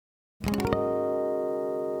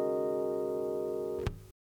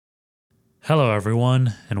Hello,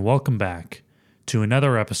 everyone, and welcome back to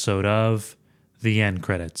another episode of The End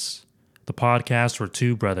Credits, the podcast where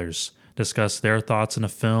two brothers discuss their thoughts on a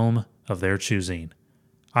film of their choosing.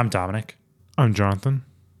 I'm Dominic. I'm Jonathan.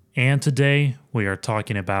 And today we are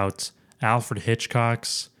talking about Alfred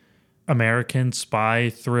Hitchcock's American spy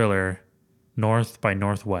thriller, North by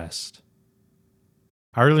Northwest.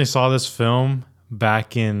 I originally saw this film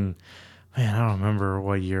back in, I don't remember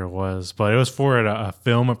what year it was, but it was for a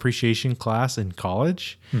film appreciation class in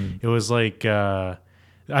college. It was like, I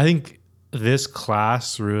think this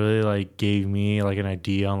class really gave me an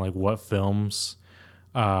idea on what films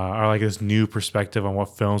are this new perspective on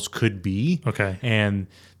what films could be. Okay. And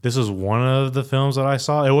this was one of the films that I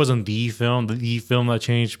saw. It wasn't the film. The film that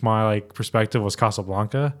changed my perspective was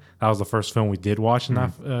Casablanca. That was the first film we did watch in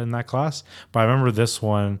that class. But I remember this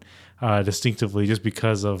one distinctively just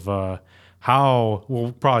because of how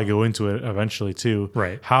we'll probably go into it eventually too.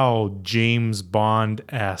 Right. How James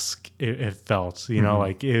Bond-esque it felt. You know,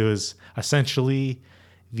 it was essentially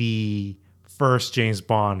the first James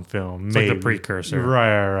Bond film. It's like the precursor.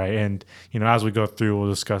 Right. And, as we go through, we'll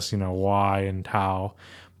discuss, why and how.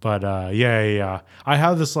 But I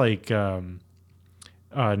have this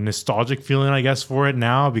nostalgic feeling, I guess, for it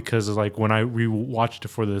now because when I rewatched it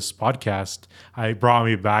for this podcast, it brought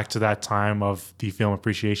me back to that time of the film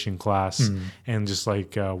appreciation class and just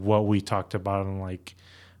what we talked about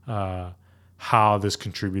and how this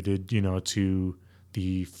contributed, to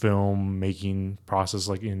the film making process,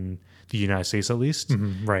 in the United States at least.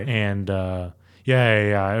 Right. And it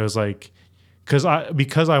was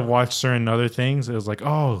because I watched certain other things, it was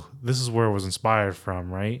oh, this is where it was inspired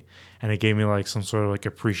from, right? And it gave me some sort of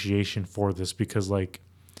appreciation for this because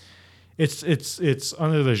it's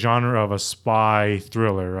under the genre of a spy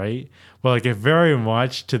thriller, right? But it very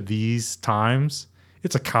much to these times,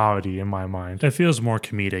 it's a comedy in my mind. It feels more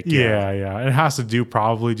comedic. Yeah. It has to do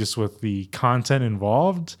probably just with the content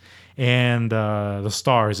involved and the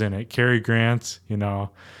stars in it. Cary Grant,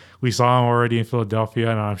 we saw him already in Philadelphia,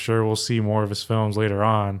 and I'm sure we'll see more of his films later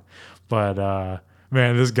on. But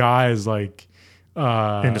man, this guy is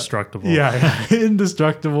indestructible. Yeah,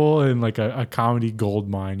 indestructible and a comedy gold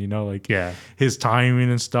mine. His timing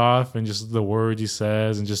and stuff, and just the words he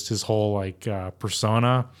says, and just his whole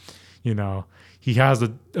persona. He has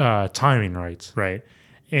the timing right. Right.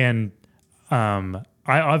 And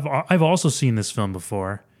I've also seen this film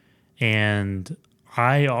before, and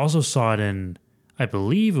I also saw it in, I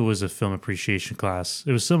believe it was a film appreciation class.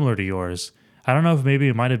 It was similar to yours. I don't know if maybe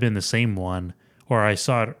it might have been the same one or I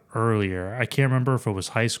saw it earlier. I can't remember if it was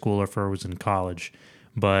high school or if it was in college,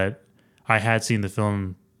 but I had seen the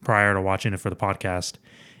film prior to watching it for the podcast,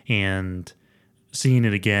 and seeing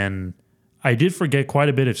it again, I did forget quite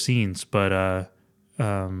a bit of scenes, but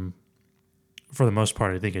for the most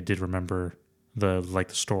part, I think I did remember the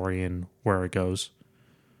story and where it goes.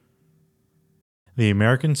 The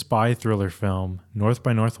American spy thriller film North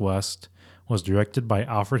by Northwest was directed by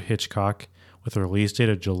Alfred Hitchcock with a release date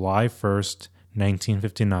of July 1st,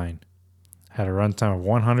 1959. It had a runtime of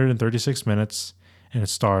 136 minutes, and it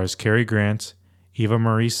stars Cary Grant, Eva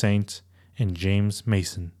Marie Saint, and James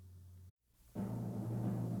Mason.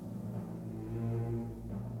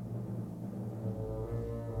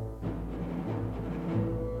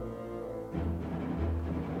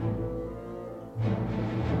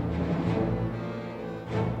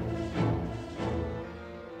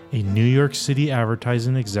 A New York City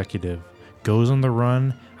advertising executive goes on the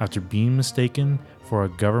run after being mistaken for a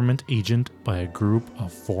government agent by a group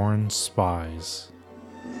of foreign spies.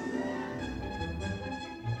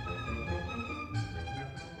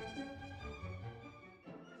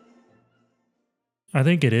 I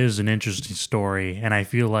think it is an interesting story, and I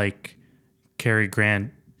feel like Cary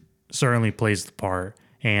Grant certainly plays the part.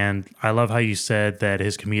 And I love how you said that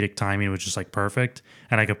his comedic timing was just perfect.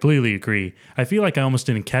 And I completely agree. I feel like I almost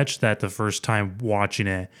didn't catch that the first time watching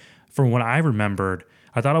it. From what I remembered,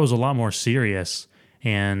 I thought it was a lot more serious.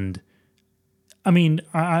 And I mean,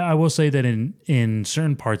 I will say that in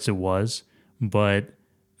certain parts it was, but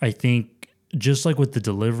I think just with the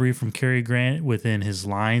delivery from Cary Grant within his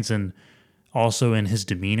lines and also in his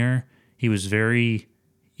demeanor, he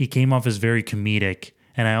came off as very comedic.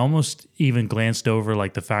 And I almost even glanced over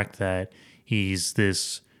the fact that he's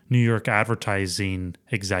this New York advertising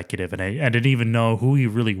executive, and I didn't even know who he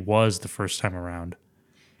really was the first time around.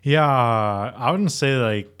 Yeah, I wouldn't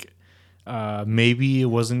say maybe it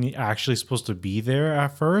wasn't actually supposed to be there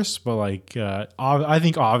at first, but I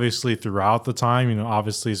think obviously throughout the time,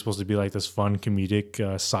 obviously it's supposed to be this fun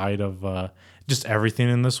comedic side of just everything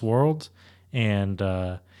in this world, and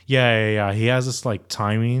he has this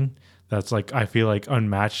timing that's I feel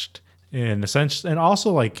unmatched in a sense, and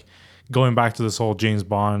also like going back to this whole James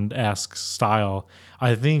Bond-esque style,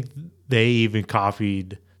 I think they even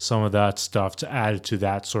copied some of that stuff to add to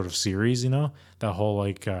that sort of series, that whole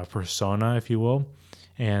like persona, if you will.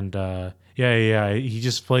 And yeah, he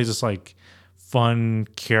just plays this like fun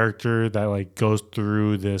character that like goes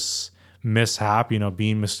through this mishap,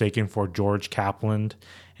 being mistaken for George Kaplan,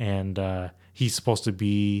 and he's supposed to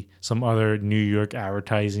be some other New York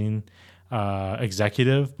advertising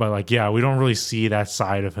executive, but like yeah, we don't really see that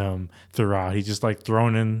side of him throughout. He's just like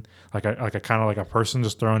thrown in like a kind of like a person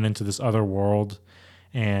just thrown into this other world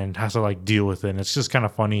and has to like deal with it. And it's just kind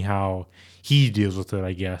of funny how he deals with it,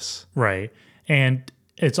 I guess. Right. And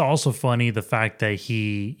it's also funny the fact that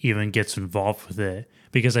he even gets involved with it,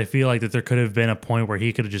 because I feel like that there could have been a point where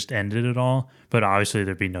he could have just ended it all, but obviously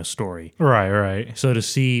there'd be no story. Right. So to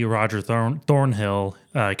see Roger Thornhill,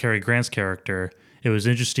 Cary Grant's character, it was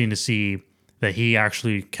interesting to see that he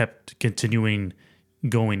actually kept continuing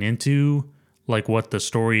going into like what the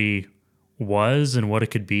story was and what it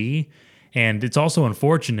could be. And it's also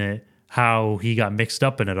unfortunate how he got mixed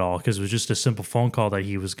up in it all, because it was just a simple phone call that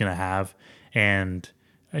he was going to have, and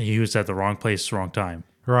he was at the wrong place, wrong time.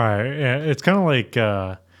 Right. Yeah, it's kind of like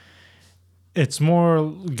it's more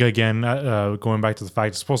again going back to the fact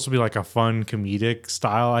it's supposed to be like a fun comedic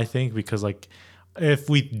style, I think, because like if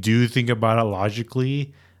we do think about it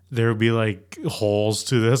logically, there would be like holes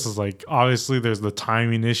to this. It's like obviously there's the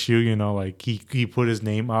timing issue, like he put his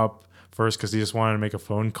name up first because he just wanted to make a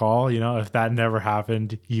phone call. If that never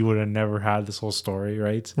happened, he would have never had this whole story,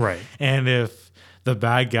 right? Right. And if the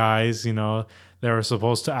bad guys, they were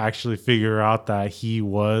supposed to actually figure out that he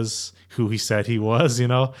was who he said he was,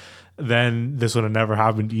 then this would have never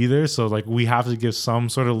happened either. So like we have to give some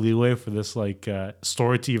sort of leeway for this like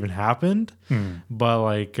story to even happen. But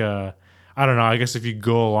like I don't know, I guess if you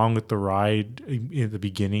go along with the ride in the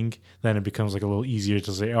beginning, then it becomes like a little easier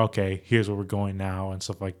to say, okay, here's where we're going now and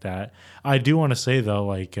stuff like that. I do want to say though,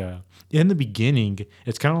 like in the beginning,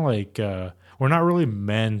 it's kind of like we're not really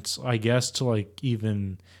meant, I guess, to like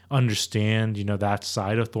even understand, that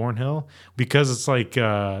side of Thornhill, because it's like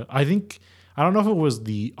I don't know if it was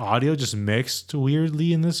the audio just mixed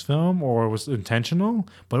weirdly in this film or it was intentional,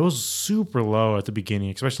 but it was super low at the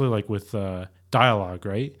beginning, especially like with dialogue,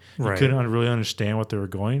 right? You couldn't really understand what they were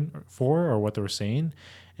going for or what they were saying.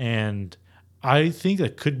 And I think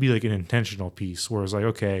that could be like an intentional piece where it's like,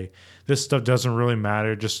 okay, this stuff doesn't really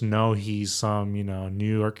matter. Just know he's some,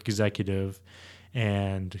 New York executive,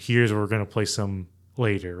 and here's where we're going to place him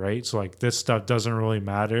later, right? So like this stuff doesn't really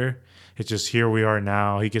matter. It's just here we are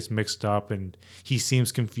now. He gets mixed up and he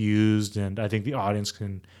seems confused, and I think the audience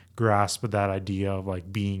can grasp that idea of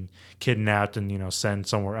like being kidnapped and sent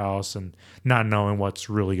somewhere else and not knowing what's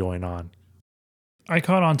really going on. I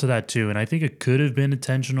caught on to that too, and I think it could have been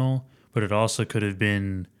intentional, but it also could have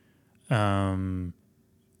been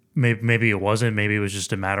maybe it wasn't. Maybe it was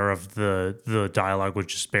just a matter of the dialogue was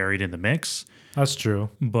just buried in the mix. That's true.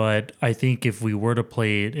 But I think if we were to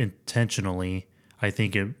play it intentionally, I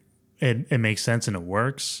think it makes sense and it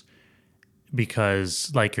works,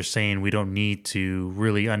 because like you're saying, we don't need to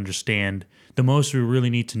really understand. The most we really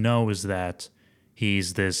need to know is that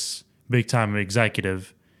he's this big time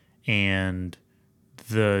executive, and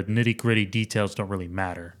the nitty gritty details don't really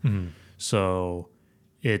matter. So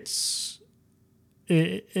it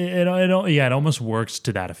almost works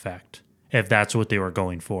to that effect if that's what they were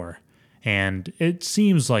going for. And it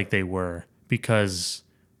seems like they were, because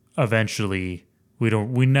eventually we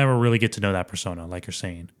never really get to know that persona, like you're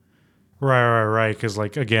saying. Right. Because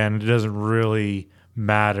like again, it doesn't really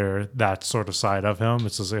matter that sort of side of him.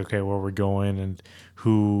 It's just like, okay, where we're going and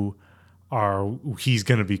who he's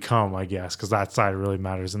going to become, I guess, because that side really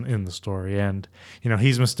matters in the story. And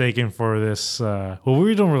he's mistaken for this. Well,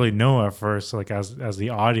 we don't really know at first, like as the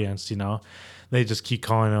audience, they just keep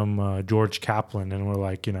calling him George Kaplan, and we're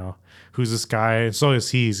like, who's this guy? And so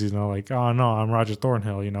is he's, like, oh no, I'm Roger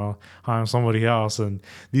Thornhill, I'm somebody else. And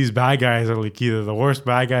these bad guys are like either the worst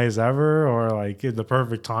bad guys ever or like the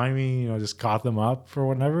perfect timing, just caught them up or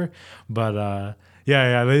whatever. But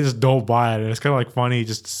yeah, they just don't buy it. And it's kind of like funny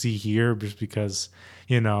just to see here, just because,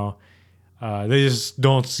 they just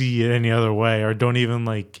don't see it any other way, or don't even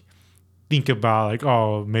like think about like,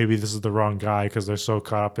 oh, maybe this is the wrong guy, because they're so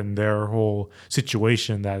caught up in their whole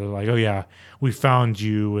situation that they're like, oh yeah, we found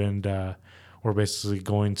you, and we're basically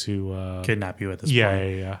going to kidnap you at this point.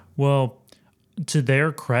 Yeah. Well, to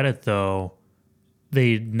their credit though,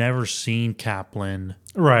 they'd never seen Kaplan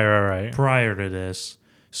right prior to this.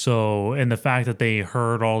 So, and the fact that they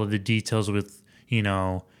heard all of the details with,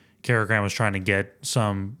 Cary Grant was trying to get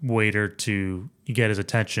some waiter to get his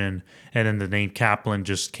attention, and then the name Kaplan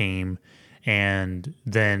just came, and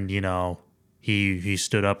then he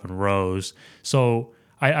stood up and rose. So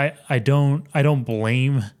I don't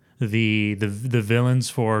blame the villains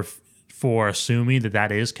for assuming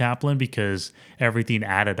that is Kaplan, because everything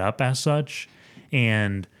added up as such,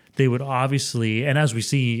 and they would obviously, and as we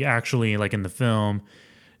see actually like in the film,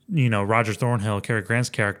 Roger Thornhill, Cary Grant's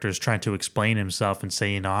character, is trying to explain himself and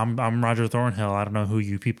say, I'm Roger Thornhill. I don't know who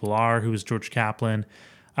you people are. Who is George Kaplan?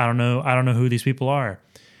 I don't know who these people are.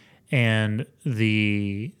 And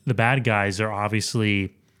the bad guys are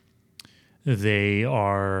obviously, they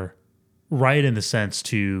are right in the sense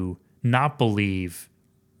to not believe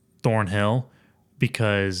Thornhill,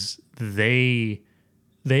 because they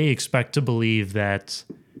expect to believe that,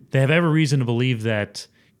 they have every reason to believe that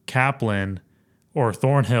Kaplan, or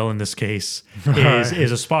Thornhill in this case,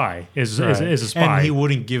 is a spy. Is a spy. And he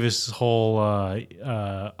wouldn't give his whole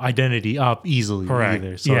identity up easily. Correct.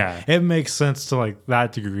 Either. So it makes sense to like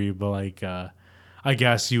that degree, but like I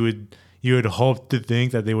guess you would hope to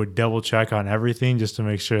think that they would double check on everything just to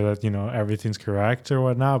make sure that everything's correct or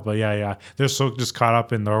whatnot. But they're so just caught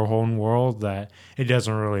up in their own world that it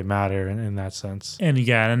doesn't really matter in that sense. And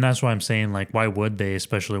and that's why I'm saying, like, why would they,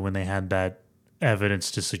 especially when they had that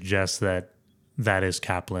evidence to suggest that is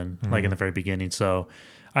Kaplan, like in the very beginning. So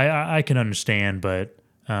I can understand, but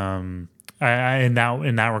I in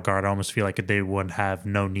that regard, I almost feel like they would have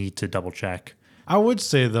no need to double check. I would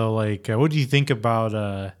say though, like, what do you think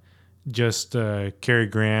about just Cary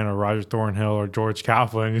Grant or Roger Thornhill or George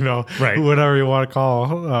Kaplan, right, whatever you want to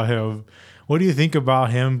call him? What do you think about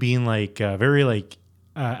him being like very like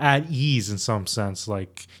at ease in some sense?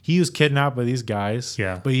 Like, he was kidnapped by these guys,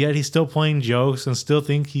 but yet he's still playing jokes and still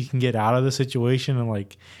think he can get out of the situation, and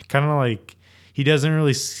like kind of like he doesn't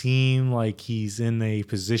really seem like he's in a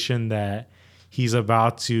position that he's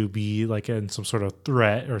about to be like in some sort of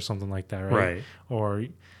threat or something like that, right? Or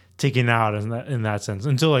taken out in that sense,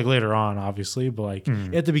 until like later on, obviously. But like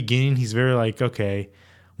at the beginning, he's very like, okay,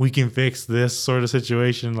 we can fix this sort of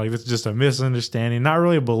situation. Like, it's just a misunderstanding, not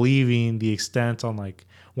really believing the extent on like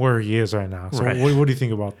where he is right now. So what do you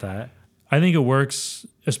think about that? I think it works,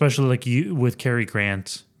 especially like with Cary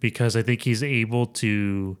Grant, because I think he's able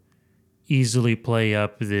to easily play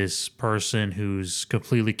up this person who's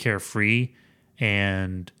completely carefree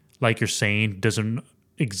and, like you're saying, doesn't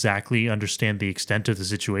exactly understand the extent of the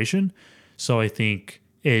situation. So I think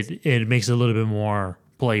it makes it a little bit more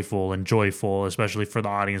playful and joyful, especially for the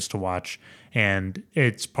audience to watch. And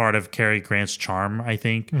it's part of Cary Grant's charm, I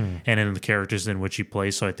think, and in the characters in which he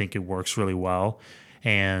plays. So I think it works really well.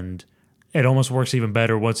 And it almost works even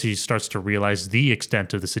better once he starts to realize the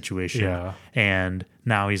extent of the situation. Yeah. And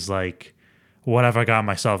now he's like, what have I got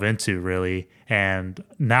myself into, really? And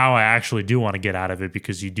now I actually do want to get out of it,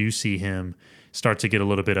 because you do see him start to get a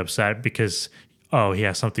little bit upset because, he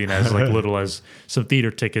has something as like little as some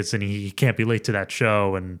theater tickets and he can't be late to that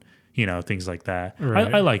show, and things like that.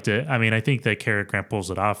 Right. I liked it. I mean, I think that Cary Grant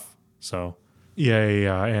pulls it off. So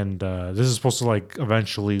yeah. And this is supposed to like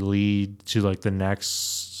eventually lead to like the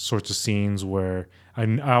next sorts of scenes where I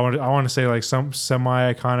want to say like some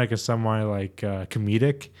semi-iconic and semi like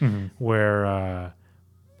comedic, where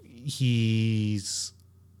he's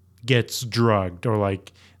gets drugged, or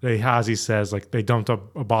like as he says, like, they dumped a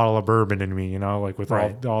bottle of bourbon in me, like with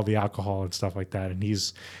all the alcohol and stuff like that, and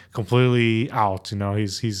he's completely out,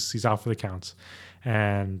 he's out for the counts,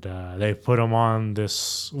 and they put him on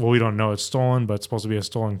this, well, we don't know it's stolen, but it's supposed to be a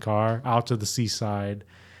stolen car, out to the seaside,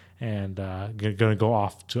 and gonna go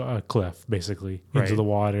off to a cliff, basically, into the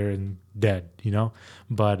water and dead,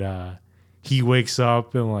 but he wakes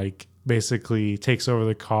up and like basically takes over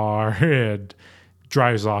the car and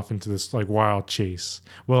drives off into this like wild chase.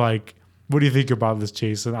 Well, like, what do you think about this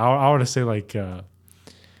chase? And I want to say like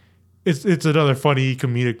it's another funny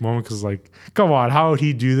comedic moment, because like, come on, how would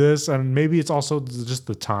he do this? And maybe it's also just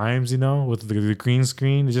the times, with the green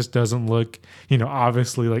screen, it just doesn't look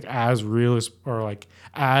obviously like as real or like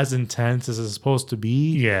as intense as it's supposed to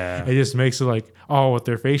be. Yeah, it just makes it like, with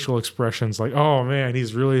their facial expressions, like, oh man,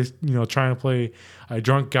 he's really trying to play a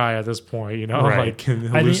drunk guy at this point, like can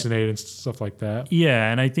hallucinate and stuff like that.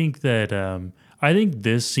 Yeah, and I think that I think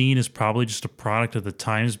this scene is probably just a product of the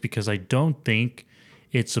times, because I don't think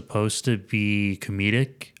it's supposed to be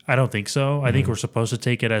comedic. I don't think so. I think we're supposed to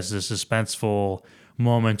take it as a suspenseful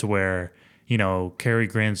moment where, Cary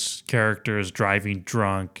Grant's character is driving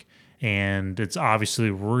drunk, and it's obviously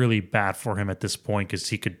really bad for him at this point because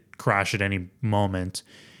he could crash at any moment.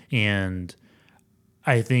 And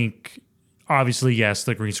I think obviously, yes,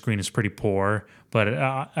 the green screen is pretty poor, but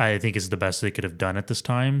I think it's the best they could have done at this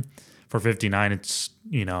time. For 59, it's,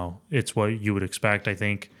 it's what you would expect, I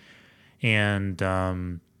think. And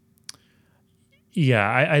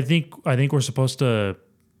yeah, I think we're supposed to.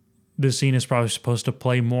 This scene is probably supposed to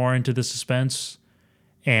play more into the suspense,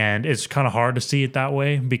 and it's kind of hard to see it that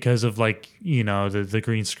way because of the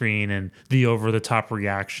green screen and the over the top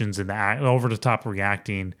reactions and the over the top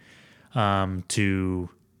reacting to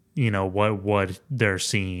what they're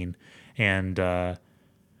seeing. And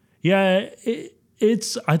yeah,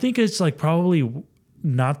 it's I think it's like probably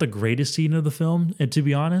not the greatest scene of the film, and to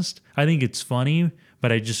be honest, I think it's funny,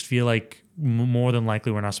 but I just feel like more than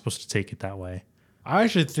likely we're not supposed to take it that way. I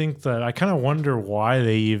actually think that I kind of wonder why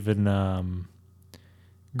they even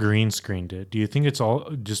green screened it. Do you think it's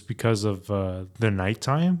all just because of the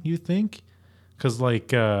nighttime? You think? Because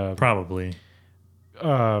Probably.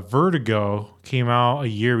 Vertigo came out a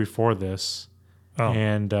year before this,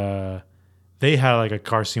 and they had like a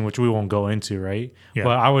car scene which we won't go into, right? Yeah.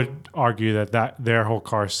 But I would argue that their whole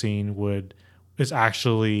car scene is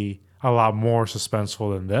actually a lot more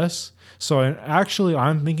suspenseful than this. So actually,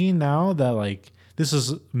 I'm thinking now that like this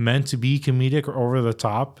is meant to be comedic or over the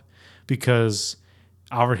top because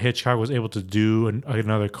Alfred Hitchcock was able to do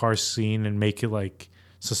another car scene and make it like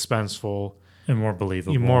suspenseful and more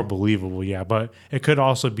believable. More believable, yeah. But it could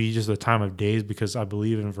also be just the time of days because I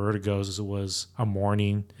believe in Vertigo's it was a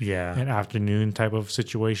morning and afternoon type of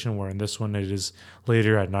situation, where in this one it is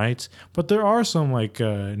later at night. But there are some like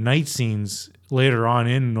night scenes later on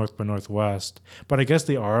in North by Northwest, but I guess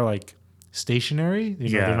they are like stationary.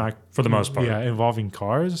 They're not, for the most part. Yeah, involving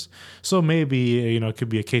cars. So maybe it could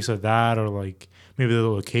be a case of that, or like maybe the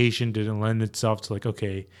location didn't lend itself to like,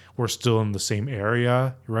 okay, we're still in the same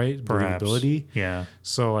area, right? Perhaps. Believability. Yeah.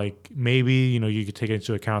 So like maybe you could take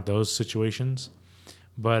into account those situations,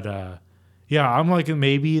 but yeah, I'm like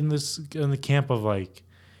maybe in the camp of like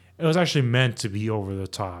it was actually meant to be over the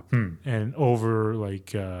top and over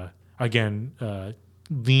like again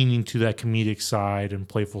leaning to that comedic side and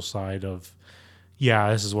playful side of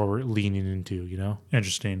this is what we're leaning into,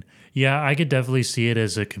 Interesting. Yeah, I could definitely see it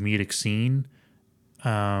as a comedic scene.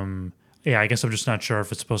 I guess I'm just not sure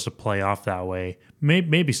if it's supposed to play off that way.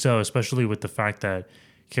 Maybe so, especially with the fact that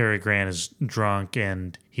Cary Grant is drunk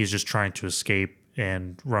and he's just trying to escape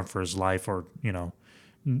and run for his life, or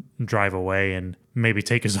drive away and maybe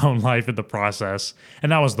take his own life in the process.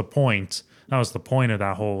 And that was the point. That was the point of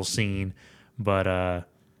that whole scene. But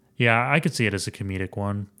I could see it as a comedic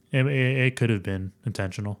one. It could have been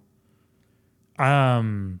intentional. I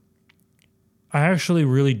actually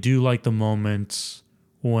really do like the moments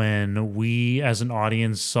when we as an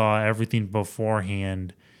audience saw everything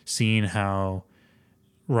beforehand, seeing how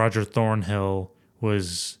Roger Thornhill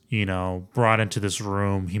was, brought into this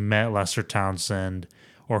room. He met Lester Townsend,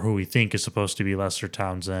 or who we think is supposed to be Lester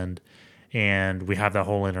Townsend, and we have that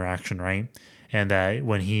whole interaction, right? And that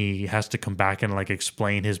when he has to come back and like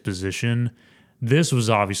explain his position, this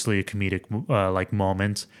was obviously a comedic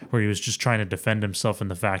moment where he was just trying to defend himself in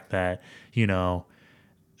the fact that,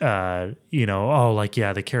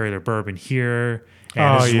 they carry their bourbon here,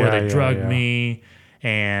 and this is where they drugged me,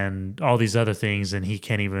 and all these other things, and he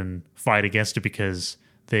can't even fight against it because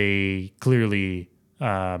they clearly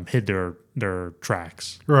hid their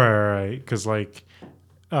tracks. Right. Because like,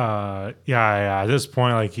 at this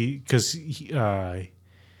point, like he's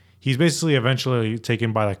basically eventually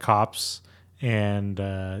taken by the cops,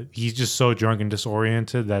 and he's just so drunk and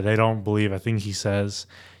disoriented that they don't believe a thing he says.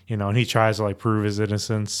 And he tries to like prove his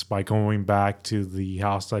innocence by going back to the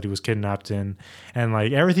house that he was kidnapped in, and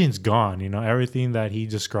like everything's gone. Everything that he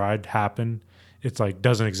described happened. It's like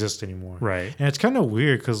doesn't exist anymore. Right. And it's kind of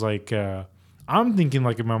weird because like I'm thinking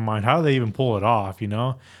like in my mind, how do they even pull it off?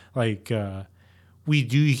 Like we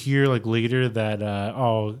do hear like later that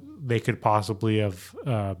they could possibly have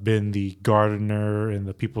been the gardener and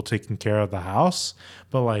the people taking care of the house,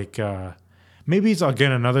 but like. Maybe it's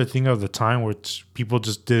again another thing of the time where people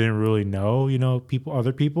just didn't really know,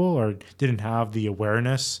 other people, or didn't have the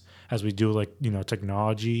awareness as we do, like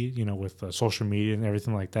technology, with social media and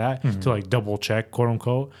everything like that, to like double check, quote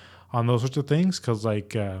unquote, on those sorts of things. Because like,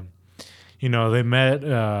 they met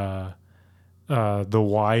the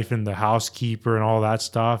wife and the housekeeper and all that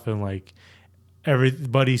stuff, and like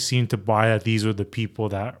everybody seemed to buy that these were the people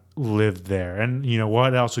that lived there. And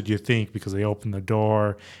what else would you think, because they opened the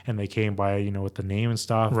door and they came by with the name and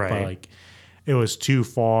stuff, right? But like it was too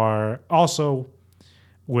far. Also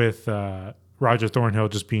with Roger Thornhill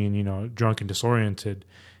just being drunk and disoriented,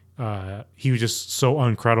 he was just so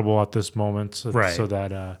uncredible at this moment, so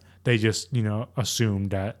that they just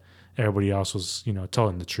assumed that everybody else was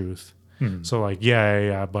telling the truth. So like,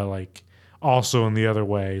 yeah, but like also in the other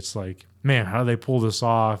way, it's like, man, how do they pull this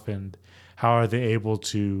off, and how are they able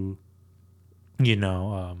to, you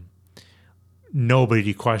know,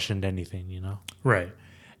 nobody questioned anything, you know? Right.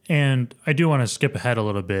 And I do want to skip ahead a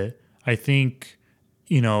little bit. I think,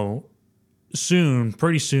 you know,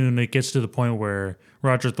 pretty soon, it gets to the point where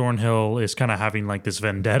Roger Thornhill is kind of having like this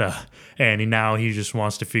vendetta, and now he just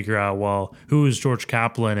wants to figure out, well, who is George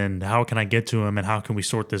Kaplan, and how can I get to him, and how can we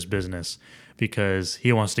sort this business, because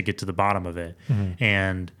he wants to get to the bottom of it.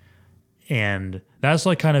 And that's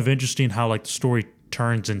like kind of interesting how like the story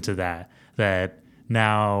turns into that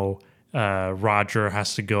now Roger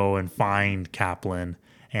has to go and find Kaplan,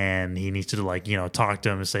 and he needs to like, you know, talk to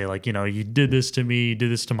him and say like, you know, you did this to me, you did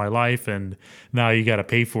this to my life, and now you got to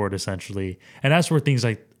pay for it, essentially. And that's where things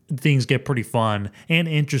get pretty fun and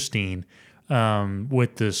interesting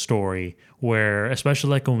with the story, where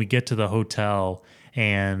especially like when we get to the hotel,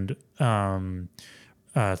 and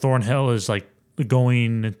Thornhill is like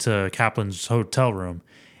going to Kaplan's hotel room,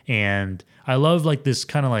 and I love like this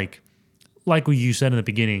kind of like what you said in the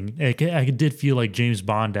beginning. I did feel like James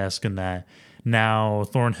Bond-esque in that now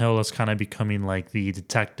Thornhill is kind of becoming like the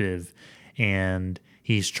detective, and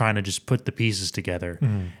he's trying to just put the pieces together,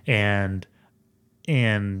 and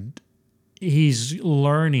he's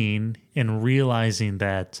learning and realizing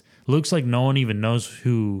that looks like no one even knows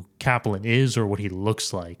who Kaplan is or what he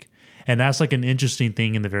looks like. And that's like an interesting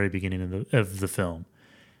thing in the very beginning of the film.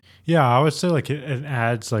 Yeah, I would say like it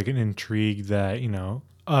adds like an intrigue that, you know,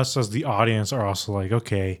 us as the audience are also like,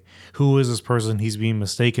 okay, who is this person he's being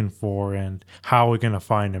mistaken for, and how are we going to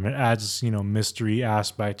find him? It adds, you know, mystery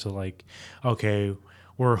aspect to like, okay,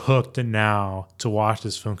 we're hooked now to watch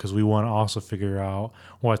this film because we want to also figure out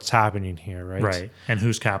what's happening here, right? Right. And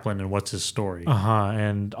who's Kaplan and what's his story.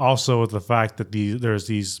 And also with the fact that there's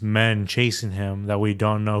these men chasing him that we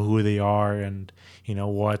don't know who they are and, you know,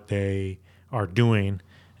 what they are doing.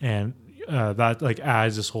 And that like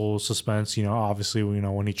adds this whole suspense, you know, obviously, you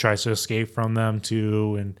know, when he tries to escape from them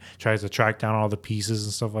too and tries to track down all the pieces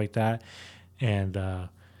and stuff like that. And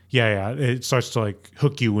it starts to like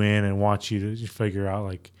hook you in and want you to figure out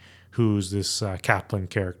like who's this Kaplan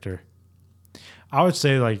character. I would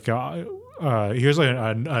say like here's like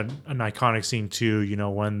an iconic scene too, you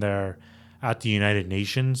know, when they're at the United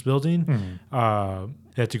Nations building. They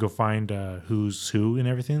have to go find who's who and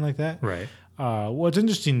everything like that. Right. Well, it's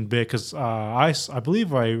interesting bit because I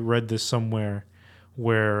believe I read this somewhere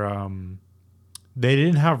where they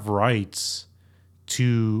didn't have rights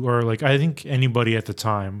to, or like I think anybody at the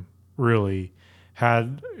time really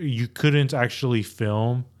you couldn't actually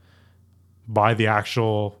film by the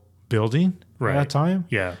actual building at that time.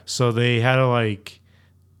 Yeah. So they had to like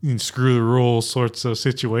screw the rules sorts of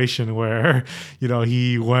situation where, you know,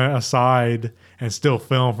 he went aside and still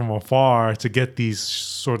filmed from afar to get these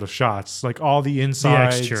sort of shots, like all the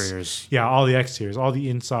insides, the exteriors. Yeah, all the exteriors, all the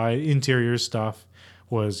interior stuff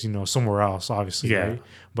was, you know, somewhere else, obviously. Yeah. Right?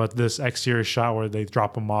 But this exterior shot where they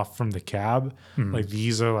drop him off from the cab, like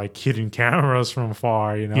these are like hidden cameras from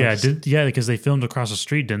afar, you know? Yeah, because they filmed across the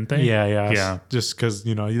street, didn't they? Yeah. Just because,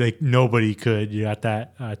 you know, like nobody could at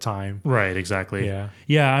that time. Right, exactly. Yeah.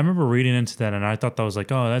 Yeah, I remember reading into that, and I thought that was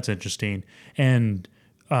like, oh, that's interesting. And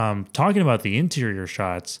talking about the interior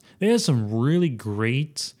shots, they had some really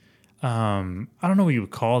great, I don't know what you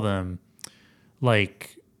would call them,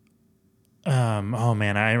 like, oh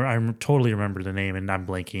man, I totally remember the name and I'm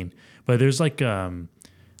blanking. But there's like the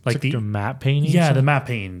matte paintings. Yeah, the matte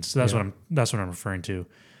paintings. That's what I'm referring to.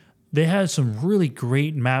 They had some really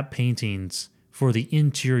great matte paintings for the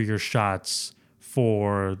interior shots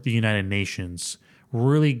for the United Nations.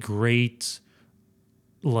 Really great,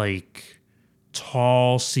 like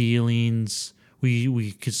tall ceilings.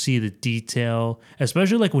 We could see the detail,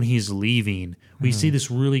 especially like when he's leaving. We see this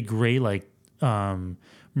really great like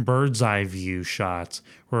bird's eye view shot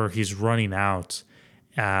where he's running out,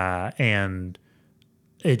 and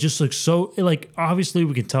it just looks so like obviously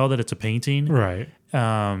we can tell that it's a painting, Right.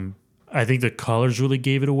 I think the colors really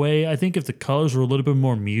gave it away. I think if the colors were a little bit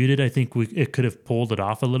more muted, I think it could have pulled it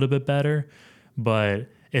off a little bit better. But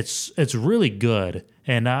it's really good,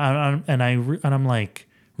 and I'm like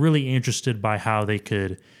really interested by how they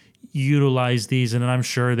could utilize these, and I'm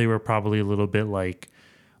sure they were probably a little bit like,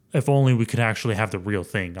 if only we could actually have the real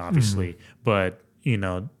thing, obviously. But you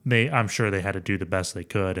know, I'm sure they had to do the best they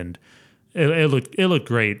could, and it looked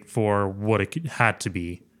great for what it had to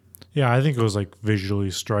be. Yeah, I think it was like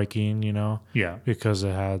visually striking, you know? Yeah. Because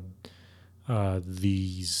it had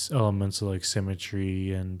these elements of like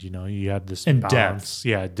symmetry, and, you know, you had this And balance.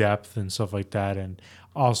 Yeah, depth and stuff like that. And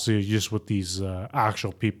also just with these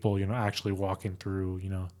actual people, you know, actually walking through, you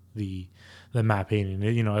know, the map painting.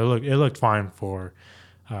 It looked fine for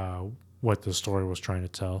what the story was trying to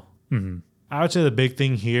tell. Mm-hmm. I would say the big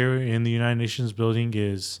thing here in the United Nations building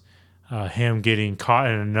is him getting caught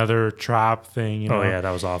in another trap thing. Oh yeah,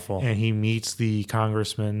 that was awful. And he meets the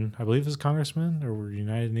congressman. I believe it's congressman or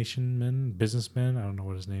United Nation man, businessman. I don't know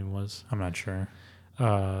what his name was. I'm not sure.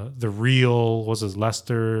 The real was his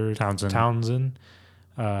Lester Townsend.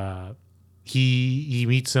 He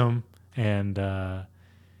meets him, and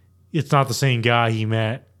it's not the same guy he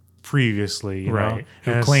met previously, right?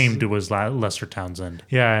 Who claimed it was Lester Townsend.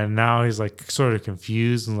 Yeah, and now he's like sort of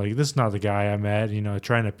confused and like, this is not the guy I met.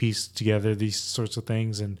 Trying to piece together these sorts of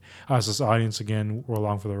things, and us as audience again, we're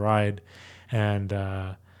along for the ride, and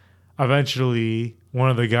eventually one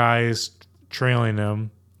of the guys trailing him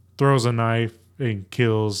throws a knife and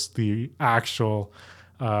kills the actual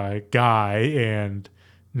guy, and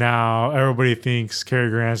now everybody thinks Cary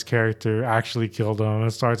Grant's character actually killed him.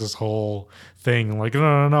 It starts this whole thing like,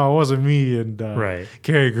 no, it wasn't me. And right.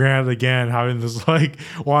 Cary Grant again having this like,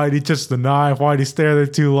 why did he touch the knife? Why did he stare there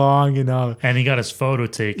too long? And he got his photo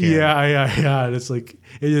taken. Yeah. And it's like,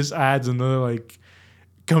 it just adds another like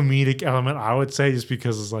comedic element, I would say, just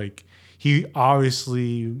because it's like he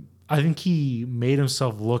obviously, I think he made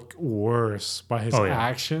himself look worse by his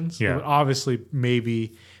actions. Yeah. But obviously,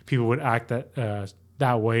 maybe people would act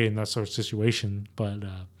that way in that sort of situation. But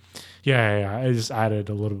it just added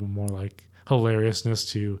a little bit more like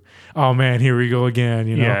hilariousness to, oh man, here we go again.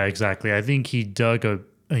 Yeah, exactly. I think he dug a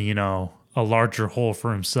larger hole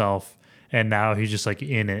for himself, and now he's just like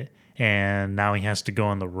in it, and now he has to go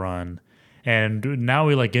on the run. And now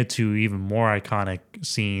we like get to even more iconic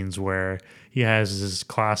scenes where he has this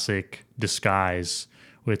classic disguise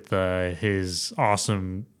with his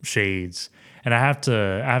awesome shades. And I have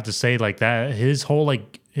to say like that his whole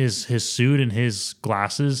like his suit and his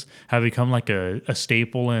glasses have become like a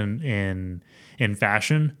staple in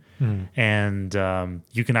fashion. And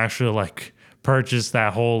you can actually like purchase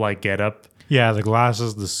that whole like getup. Yeah, the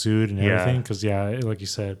glasses, the suit, and everything. Because like you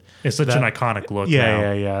said, it's such an iconic look.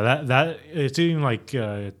 Yeah. That it's even like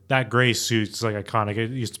that gray suit's like iconic.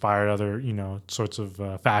 It inspired other sorts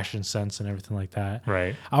of fashion sense and everything like that.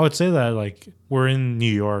 Right. I would say that like we're in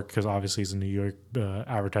New York because obviously he's a New York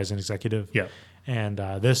advertising executive. Yeah. And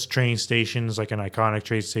this train station is like an iconic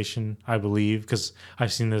train station, I believe, because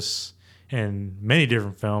I've seen this in many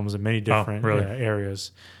different films and many different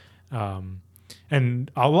areas.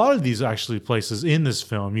 And a lot of these actually places in this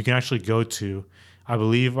film you can actually go to. I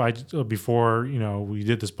believe before we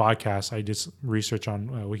did this podcast, I did some research on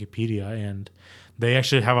Wikipedia, and they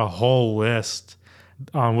actually have a whole list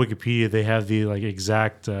on Wikipedia. They have the like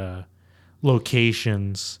exact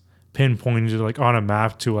locations pinpointed like on a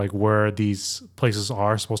map to like where these places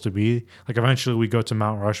are supposed to be. Like eventually we go to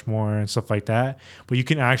Mount Rushmore and stuff like that, but you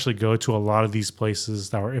can actually go to a lot of these places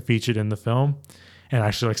that were featured in the film. And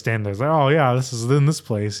actually like stand there, it's like, oh yeah, this is in this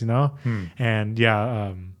place, And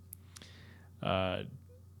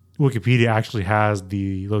Wikipedia actually has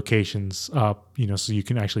the locations up, so you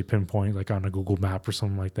can actually pinpoint like on a Google map or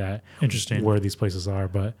something like that. Interesting. Where these places are.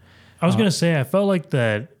 But I was gonna say I felt like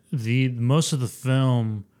that the most of the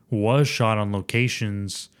film was shot on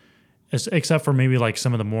locations, except for maybe like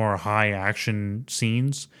some of the more high action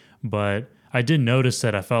scenes. But I did notice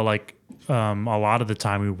that I felt like a lot of the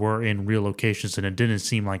time we were in real locations, and it didn't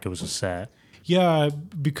seem like it was a set. Yeah,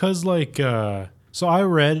 because like so I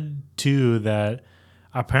read too that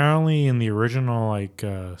apparently in the original like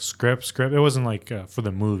script it wasn't like for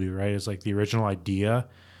the movie, right? It's like the original idea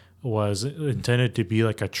was intended to be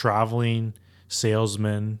like a traveling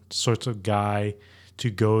salesman sorts of guy to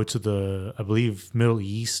go to the, I believe, Middle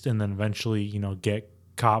East, and then eventually get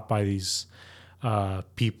caught by these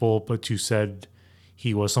people, but you said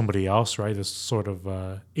he was somebody else, right? This sort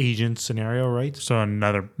of agent scenario, right? So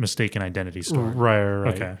another mistaken identity story.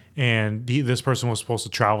 Right. Okay. And this person was supposed to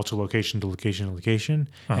travel to location to location to location.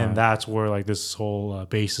 And that's where like this whole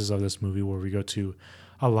basis of this movie, where we go to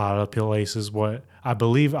a lot of places. What I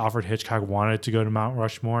believe Alfred Hitchcock wanted to go to Mount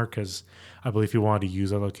Rushmore because I believe he wanted to use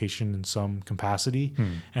that location in some capacity.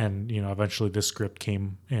 And, eventually this script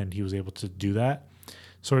came and he was able to do that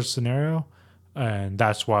sort of scenario. And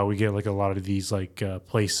that's why we get like a lot of these like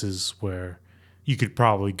places where you could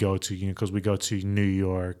probably go to, because we go to New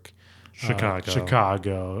York,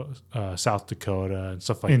 Chicago, South Dakota, and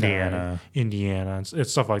stuff like that. Indiana, and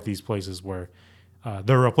it's stuff like these places where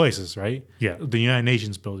they're real places, right? Yeah. The United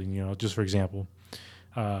Nations building, just for example,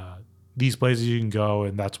 these places you can go,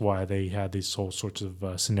 and that's why they had these whole sorts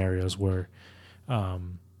of scenarios where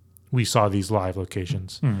we saw these live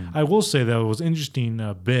locations. I will say that it was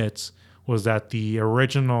interesting bits was that the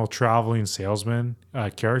original traveling salesman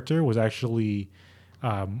character was actually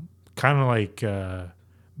kind of like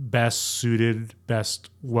best suited, best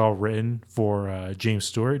well written for Jimmy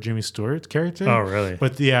Stewart's character. Oh, really?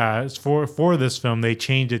 But yeah, for this film, they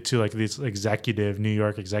changed it to like this New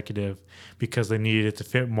York executive, because they needed it to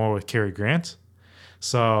fit more with Cary Grant.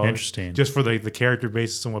 So Interesting. just for the character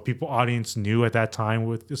basis and what audience knew at that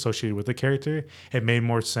time associated with the character, it made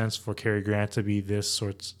more sense for Cary Grant to be this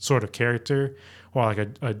sort of character, while like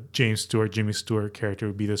a Jimmy Stewart character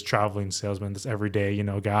would be this traveling salesman, this everyday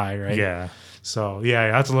guy, right? Yeah. So yeah,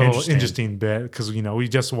 that's a little interesting bit, because we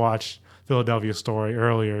just watched Philadelphia Story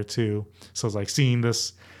earlier too, so it's like seeing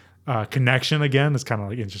this connection again is kind of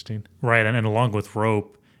like interesting, Right, and along with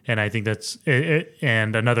Rope. And I think that's it,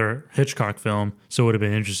 and another Hitchcock film. So it would have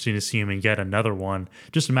been interesting to see him in yet another one.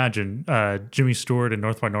 Just imagine Jimmy Stewart in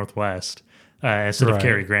North by Northwest instead of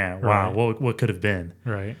Cary Grant. Wow, what could have been?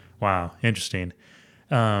 Right. Wow, interesting.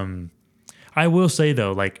 I will say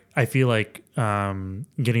though, like I feel like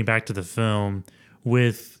getting back to the film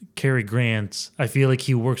with Cary Grant, I feel like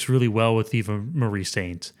he works really well with Eva Marie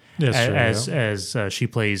Saint as she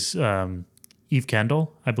plays Eve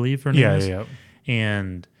Kendall, I believe her name is. Yeah.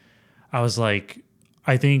 And I was like,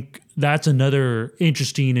 I think that's another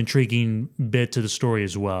interesting, intriguing bit to the story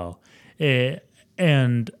as well.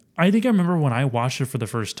 And I think I remember when I watched it for the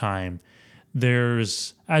first time,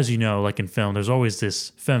 there's, as you know, like in film, there's always this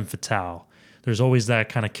femme fatale. There's always that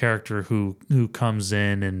kind of character who comes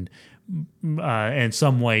in and in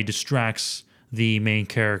some way distracts the main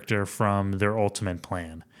character from their ultimate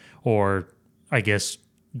plan, or I guess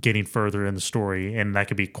getting further in the story, and that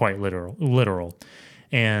could be quite literal.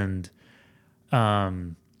 And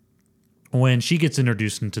when she gets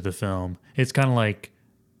introduced into the film, it's kind of like,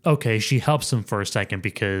 okay, she helps him for a second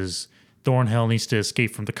because Thornhill needs to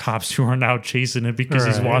escape from the cops who are now chasing him because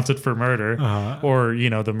he's wanted for murder, or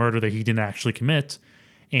the murder that he didn't actually commit.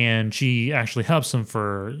 And she actually helps him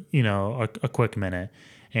for a quick minute,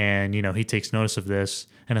 and he takes notice of this,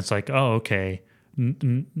 and it's like, oh, okay.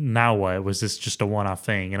 Now what? Was this just a one-off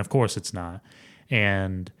thing? And of course it's not.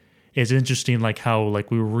 And it's interesting like how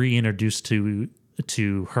like we were reintroduced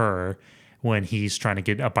to her when he's trying to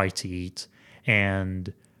get a bite to eat.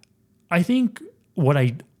 And I think what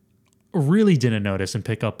I really didn't notice and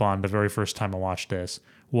pick up on the very first time I watched this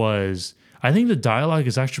was I think the dialogue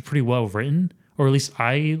is actually pretty well written, or at least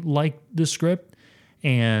I like the script.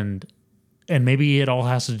 And maybe it all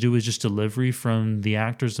has to do with just delivery from the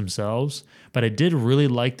actors themselves. But I did really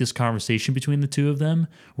like this conversation between the two of them,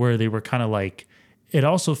 where they were kind of like, it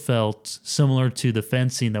also felt similar to the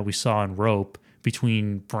fencing that we saw in Rope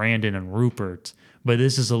between Brandon and Rupert. But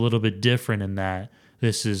this is a little bit different in that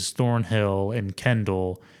this is Thornhill and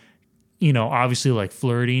Kendall, obviously like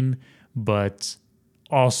flirting, but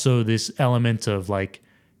also this element of like,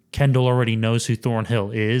 Kendall already knows who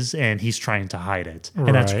Thornhill is, and he's trying to hide it.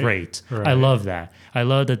 And that's great. Right. I love that. I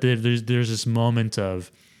love that there's this moment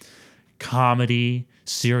of comedy,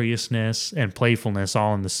 seriousness, and playfulness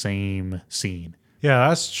all in the same scene. Yeah,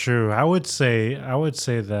 that's true. I would say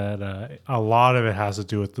that a lot of it has to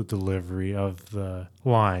do with the delivery of the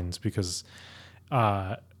lines, because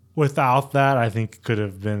without that, I think it could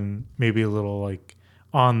have been maybe a little like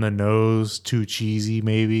on the nose, too cheesy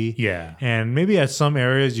maybe. Yeah. And maybe at some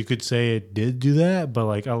areas you could say it did do that, but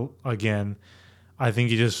like again, I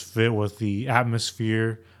think it just fit with the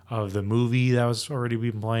atmosphere of the movie that was already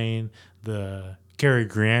being playing, the Cary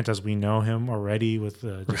Grant as we know him already with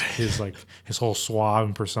just his whole suave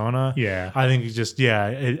and persona. Yeah. I think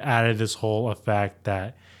it added this whole effect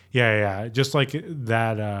that just like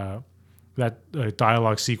that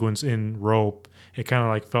dialogue sequence in Rope, it kind of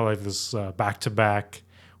like felt like this back-to-back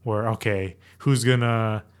where, okay, who's going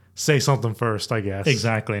to say something first, I guess.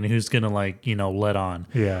 Exactly. And who's going to let on.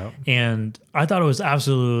 Yeah. And I thought it was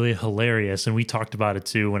absolutely hilarious. And we talked about it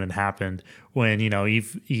too when it happened, when,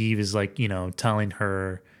 Eve is like, telling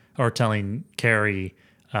her or telling Carrie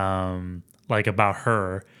about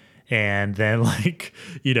her. And then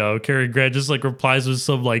Cary Grant just replies with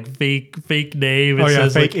some fake name. And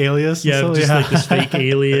says, fake alias. Yeah, this fake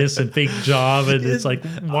alias and fake job. And it's like,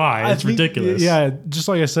 why? It's ridiculous. Yeah, just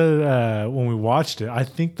like I said when we watched it, I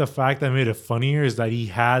think the fact that made it funnier is that he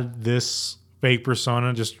had this fake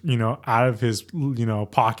persona just, out of his,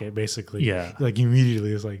 pocket basically. Yeah.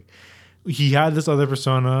 Immediately. It's like, he had this other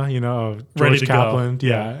persona, of George Copland.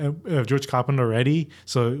 Of George Copland already.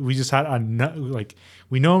 So we just had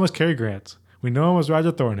we know him as Cary Grant. We know him as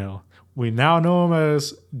Roger Thornhill. we now know him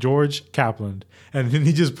as George Kaplan. And then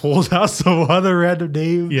he just pulls out some other random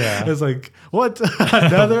name. Yeah. It's like, what?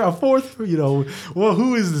 A fourth, well,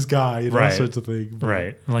 who is this guy? Right. Sorts of thing. But,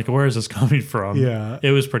 right. Like, where is this coming from? Yeah.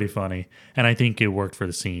 It was pretty funny. And I think it worked for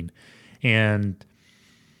the scene. And,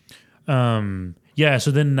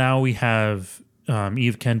 so then now we have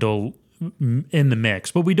Eve Kendall in the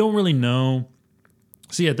mix, but we don't really know.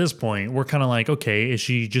 See, at this point, we're kind of like, okay, is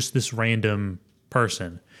she just this random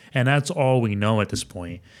person? And that's all we know at this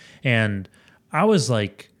point. And I was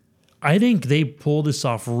like, I think they pulled this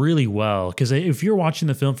off really well, because if you're watching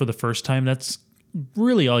the film for the first time, that's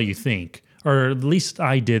really all you think, or at least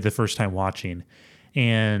I did the first time watching.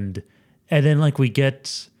 And then like we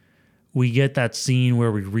get that scene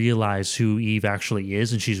where we realize who Eve actually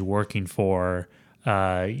is, and she's working for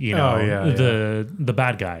the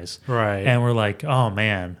bad guys, right? And we're like, oh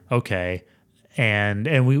man, okay. And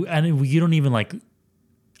you don't even like.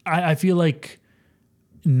 I feel like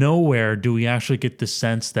nowhere do we actually get the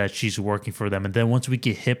sense that she's working for them, and then once we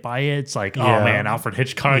get hit by it, it's like, oh man, Alfred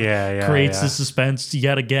Hitchcock creates the suspense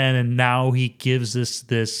yet again, and now he gives us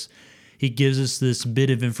this bit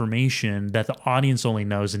of information that the audience only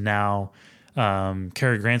knows, and now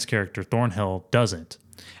Cary Grant's character Thornhill doesn't.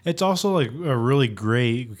 It's also like a really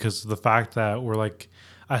great, because of the fact that we're like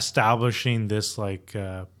establishing this like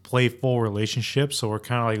playful relationship, so we're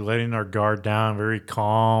kind of like letting our guard down, very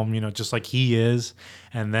calm, just like he is.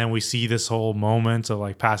 And then we see this whole moment of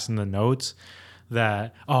like passing the notes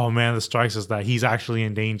that, oh man, the strikes us that he's actually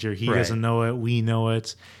in danger. He doesn't know it, we know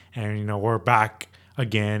it, and we're back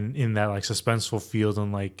again in that like suspenseful field,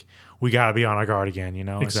 and like we gotta be on our guard again,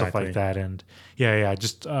 and stuff like that. And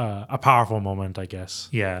just a powerful moment, I guess.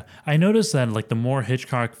 Yeah, I noticed that like the more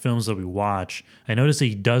Hitchcock films that we watch, I notice that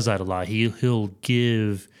he does that a lot. He'll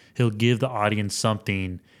give the audience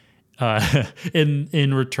something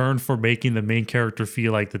in return for making the main character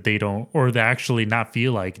feel like that they don't, or they actually not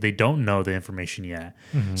feel like they don't know the information yet.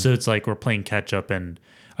 Mm-hmm. So it's like we're playing catch up, and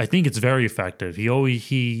I think it's very effective.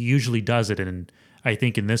 He usually does it, and I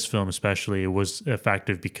think in this film especially, it was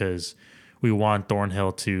effective because we want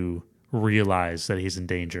Thornhill to realize that he's in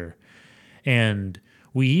danger. And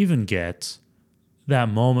we even get that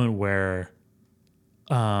moment where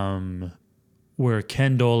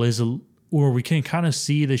Kendall is, where we can kind of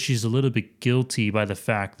see that she's a little bit guilty by the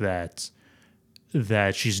fact that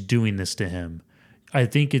she's doing this to him. I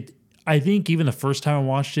think even the first time I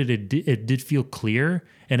watched it, it did feel clear,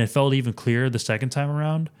 and it felt even clearer the second time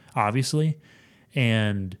around, obviously.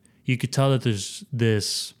 And you could tell that there's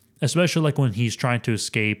this, especially like when he's trying to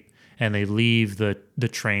escape and they leave the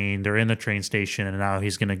train, they're in the train station, and now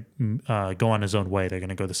he's going to go on his own way. They're going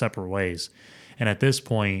to go the separate ways. And at this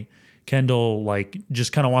point, Kendall like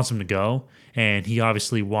just kind of wants him to go. And he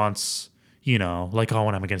obviously wants, like, oh,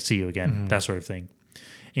 when am I going to see you again? Mm-hmm. That sort of thing.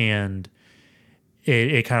 And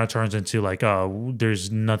it kind of turns into like, oh,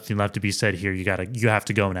 there's nothing left to be said here. You have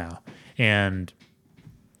to go now. And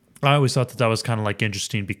I always thought that was kind of like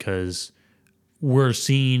interesting, because we're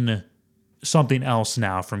seeing something else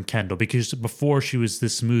now from Kendall, because before she was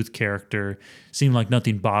this smooth character, seemed like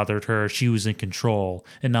nothing bothered her. She was in control.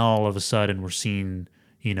 And now all of a sudden we're seeing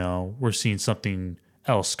something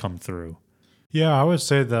else come through. Yeah, I would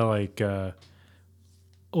say that like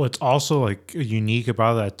what's also like unique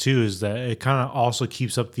about that too is that it kind of also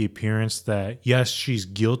keeps up the appearance that yes, she's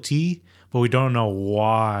guilty, but we don't know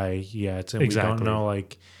why yet, and exactly. We don't know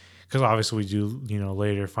like, because obviously we do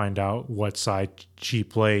later find out what side she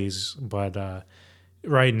plays, but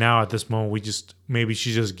right now at this moment maybe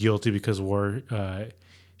she's just guilty because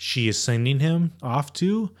she is sending him off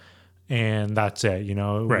to, and that's it.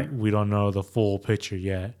 Right. We don't know the full picture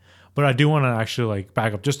yet. But I do want to actually like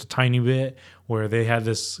back up just a tiny bit where they had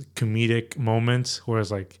this comedic moment where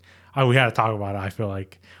it's like, we had to talk about it, I feel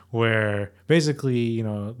like, where basically,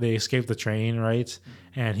 they escape the train, right?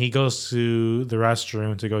 And he goes to the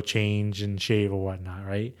restroom to go change and shave or whatnot,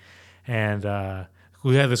 right? And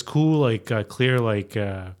we had this cool, like, clear, like,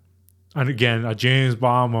 and again, a James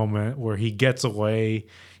Bond moment where he gets away,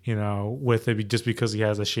 with it just because he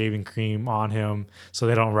has a shaving cream on him, so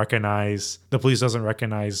the police doesn't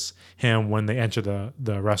recognize him when they enter the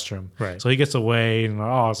restroom. Right. So he gets away, and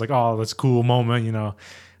it's like, oh, that's a cool moment,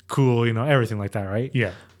 cool, everything like that, right?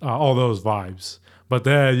 Yeah. All those vibes. But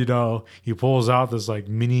then, he pulls out this like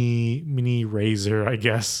mini razor, I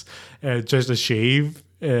guess, and just a shave.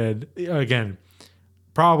 And again,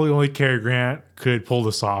 probably only Cary Grant could pull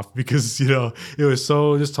this off, because it was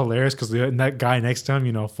so just hilarious, because that guy next to him,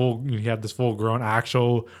 he had this full grown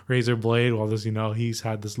actual razor blade, while this he's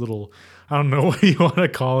had this little, I don't know what you want to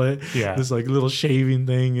call it, this like little shaving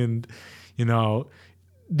thing, and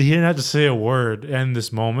he didn't have to say a word in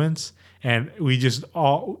this moment, and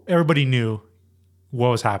everybody knew what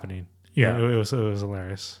was happening. Yeah. It was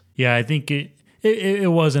hilarious. Yeah, I think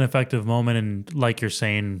it was an effective moment, and like you're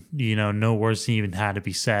saying, no words even had to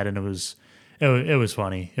be said, and it was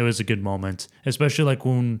funny. It was a good moment, especially like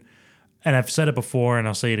when, and I've said it before, and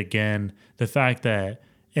I'll say it again, the fact that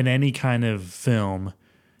in any kind of film,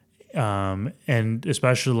 and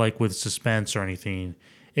especially like with suspense or anything,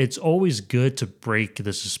 it's always good to break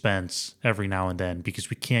the suspense every now and then because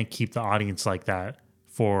we can't keep the audience like that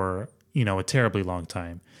for a terribly long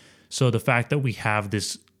time. So the fact that we have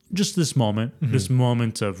this moment, this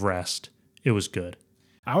moment of rest, it was good.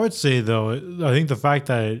 I would say though, I think the fact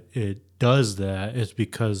that it does that is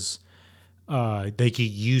because they get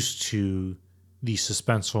used to these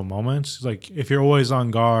suspenseful moments. Like if you're always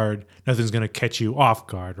on guard, nothing's going to catch you off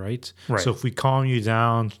guard, right? Right. So if we calm you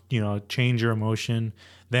down, change your emotion,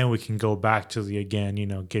 then we can go back to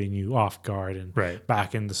getting you off guard and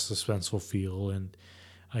back in the suspenseful feel, and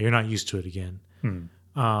you're not used to it again.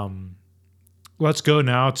 Let's go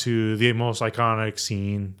now to the most iconic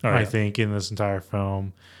scene, I think, in this entire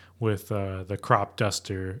film with the crop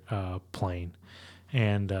duster plane.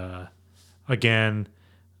 And again,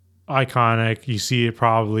 iconic. You see it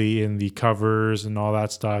probably in the covers and all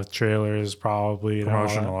that stuff, trailers probably.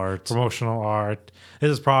 Promotional art.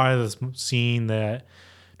 This is probably the scene that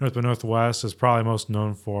North by Northwest is probably most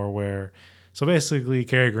known for, where, so basically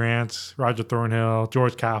Cary Grant, Roger Thornhill,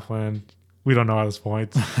 George Kaplan, we don't know at this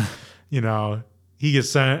point, he gets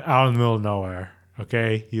sent out in the middle of nowhere.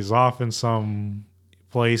 Okay. He's off in some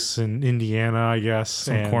place in Indiana, I guess.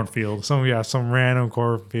 Some cornfield. Some random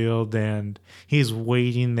cornfield. And he's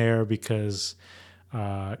waiting there because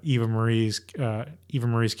Eva Marie's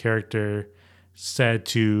character said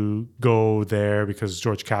to go there because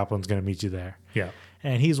George Kaplan's going to meet you there. Yeah.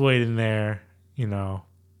 And he's waiting there,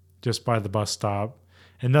 just by the bus stop,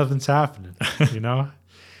 and nothing's happening,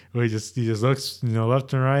 He just looks,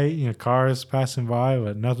 left and right, cars passing by,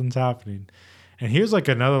 but nothing's happening. And here's like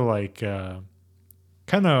another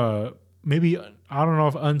kind of maybe, I don't know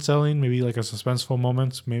if unsettling, maybe like a suspenseful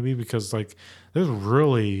moment, maybe, because like there's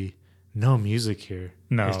really no music here.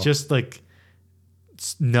 No. It's just like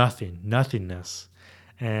it's nothingness.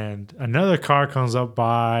 And another car comes up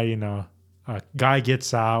by, a guy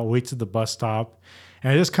gets out, waits at the bus stop,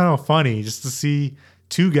 and it's just kind of funny just to see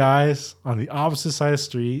two guys on the opposite side of the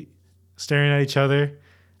street staring at each other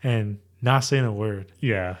and not saying a word.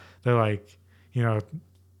 Yeah. They're like,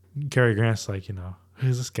 Cary Grant's like,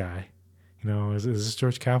 who's this guy? Is this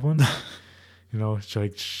George Kaplan?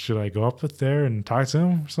 Should I go up there and talk to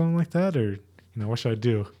him or something like that? Or, what should I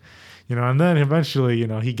do? And then eventually,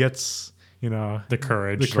 he gets, the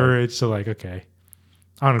courage to like, okay,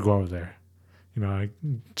 I'm going to go over there. I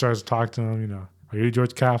tries to talk to him, are you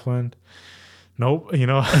George Kaplan? Nope,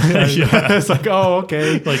 It's like, oh,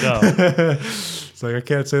 okay. Like, oh. It's like, I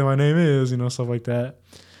can't say my name is, stuff like that.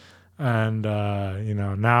 And,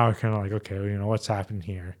 now we're kind of like, okay, what's happening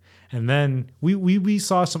here? And then we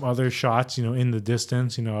saw some other shots, in the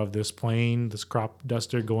distance, of this plane, this crop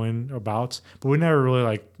duster going about, but we never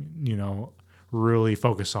really really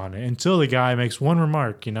focus on it until the guy makes one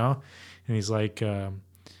remark, and he's like,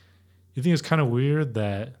 you think it's kind of weird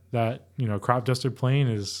that crop duster plane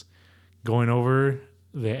is going over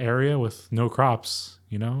the area with no crops,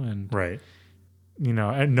 and right.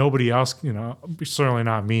 And nobody else, certainly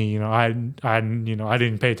not me, I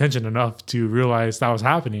didn't pay attention enough to realize that was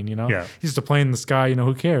happening, Yeah. He's just a plane in the sky,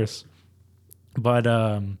 who cares? But,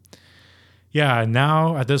 yeah,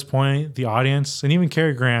 now at this point, the audience and even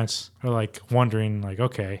Cary Grant are like wondering, like,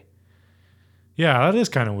 okay, yeah, that is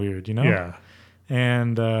kind of weird, Yeah.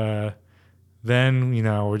 And, then,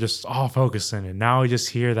 we're just all focusing, and now we just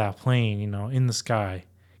hear that plane, in the sky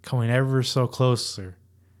coming ever so closer.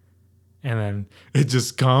 And then it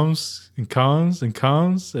just comes and comes and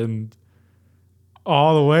comes and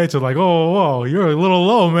all the way to like, oh, whoa, you're a little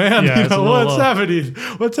low, man. Yeah, What's happening?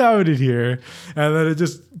 What's happening here? And then it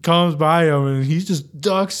just comes by him and he just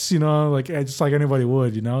ducks, just like anybody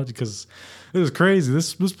would, because this is crazy.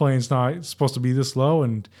 This plane's not supposed to be this low.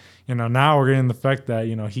 And, now we're getting the fact that,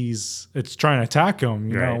 it's trying to attack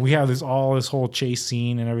him. Right. We have this whole chase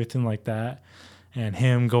scene and everything like that, and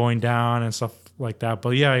him going down and stuff like that.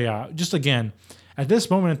 But yeah. Just again, at this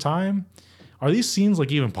moment in time, are these scenes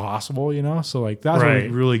like even possible? So like that's what we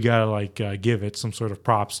really gotta give it some sort of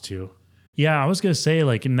props to. Yeah, I was gonna say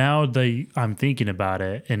like now that I'm thinking about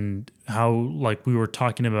it and how like we were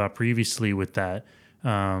talking about previously with that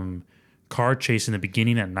car chase in the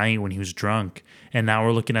beginning at night when he was drunk, and now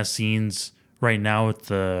we're looking at scenes right now with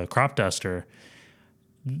the crop duster.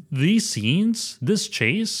 these scenes, this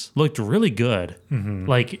chase looked really good.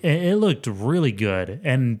 Like it looked really good,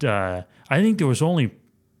 and I think there was only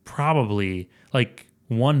probably like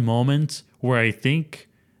one moment where I think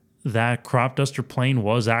that crop duster plane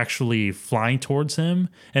was actually flying towards him,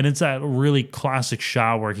 and it's that really classic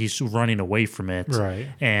shot where he's running away from it, Right.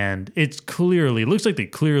 and it looks like they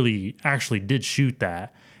clearly actually did shoot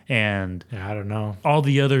that, and Yeah, I don't know. all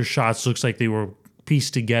the other shots looks like they were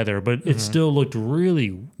pieced together, but it still looked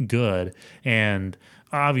really good. And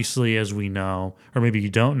obviously, as we know, or maybe you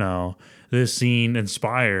don't know, this scene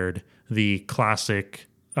inspired the classic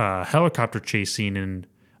helicopter chase scene in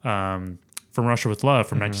From Russia with Love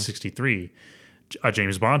from 1963, a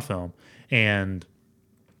James Bond film. And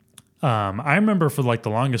I remember for like the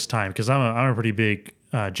longest time, because I'm a pretty big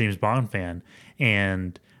James Bond fan,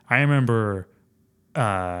 and I remember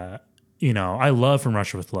I love From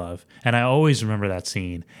Russia with Love, and I always remember that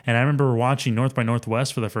scene. And I remember watching North by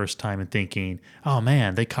Northwest for the first time and thinking, oh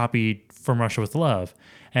man, they copied From Russia with Love.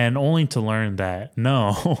 And only to learn that,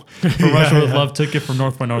 no, From Russia with Love took it from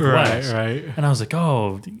North by Northwest. Right. And I was like,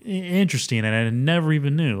 oh, interesting. And I never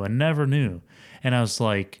even knew. I never knew. And I was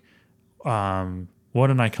like, what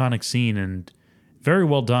an iconic scene, and very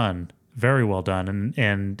well done. Very well done.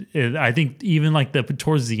 And I think even like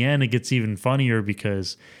towards the end, it gets even funnier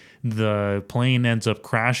because the plane ends up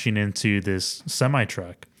crashing into this semi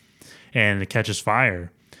truck and it catches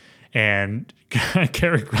fire. And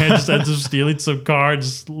Cary Grant just ends up stealing some car and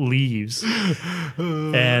just leaves.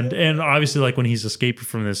 And obviously, like when he's escaping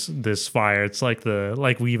from this fire, it's like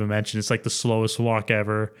we even mentioned, it's like the slowest walk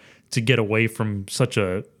ever to get away from such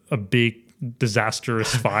a big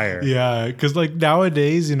disastrous fire. Yeah, because like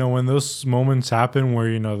nowadays, when those moments happen where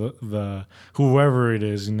the whoever it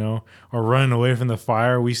is, are running away from the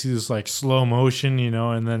fire, we see this like slow motion,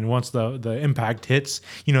 and then once the impact hits,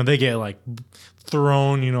 they get like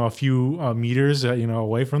thrown, a few meters,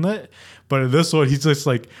 away from it. But in this one, he's just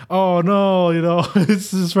like, oh no,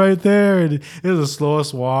 it's just right there, and it's the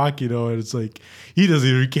slowest walk, and it's like he doesn't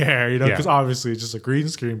even care, because obviously it's just a green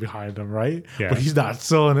screen behind him, right? Yeah. But he's not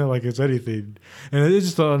selling it like it's anything, and it's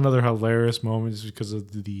just another hilarious moment just because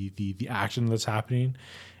of the action that's happening,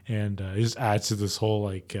 and it just adds to this whole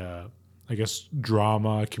like I guess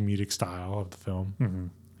drama comedic style of the film. Mm-hmm.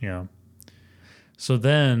 Yeah. So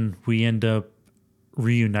then we end up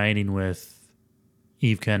reuniting with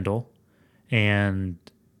Eve Kendall. And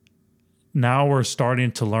now we're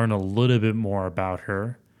starting to learn a little bit more about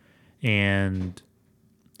her. And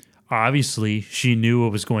obviously she knew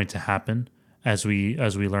what was going to happen as we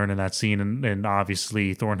learn in that scene. And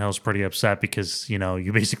obviously Thornhill's pretty upset because, you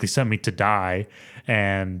basically sent me to die.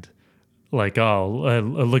 And like, oh,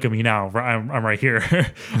 look at me now. I'm right here.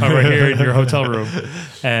 I'm right here in your hotel room.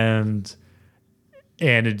 And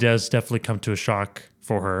it does definitely come to a shock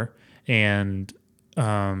for her. And,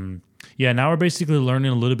 now we're basically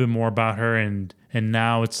learning a little bit more about her, and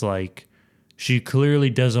now it's like she clearly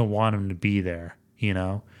doesn't want him to be there,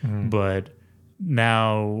 But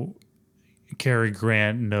now Cary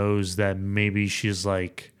Grant knows that maybe she's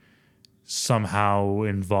like somehow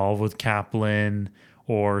involved with Kaplan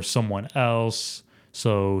or someone else,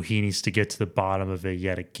 so he needs to get to the bottom of it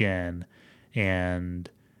yet again. And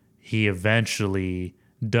he eventually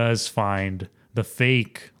does find the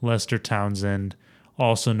fake Lester Townsend,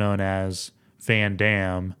 also known as Van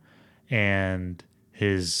Damme, and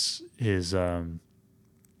his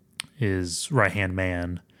right hand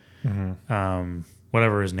man,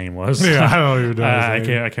 whatever his name was. Yeah, I don't even know. I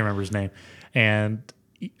can't remember his name, and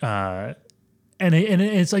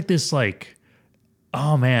it's like this like,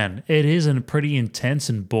 oh man, it is a pretty intense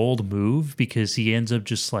and bold move because he ends up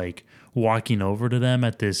just like walking over to them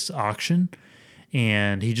at this auction.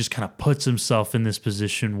 And he just kind of puts himself in this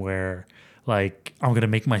position where, like, I'm going to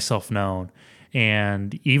make myself known.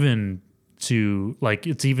 And even to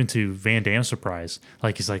Van Damme's surprise.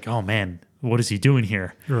 Like, he's like, oh, man, what is he doing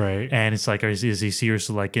here? Right. And it's like, is he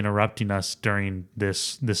seriously, like, interrupting us during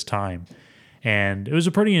this time? And it was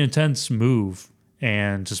a pretty intense move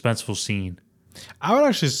and suspenseful scene. I would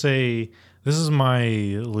actually say this is my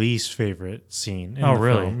least favorite scene in the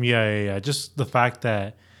really? Film. Yeah. Just the fact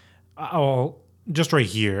that, just right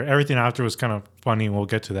here, everything after was kind of funny, and we'll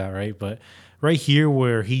get to that, right? But right here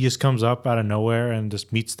where he just comes up out of nowhere and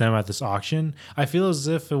just meets them at this auction, I feel as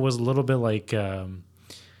if it was a little bit like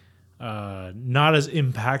not as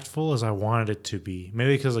impactful as I wanted it to be.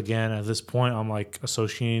 Maybe because again at this point I'm like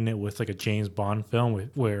associating it with like a James Bond film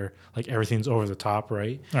where like everything's over the top,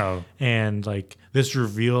 right? Oh, And like this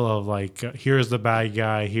reveal of like here's the bad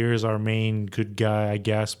guy, here's our main good guy, I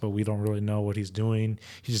guess, but we don't really know what he's doing.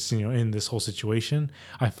 He's just in this whole situation.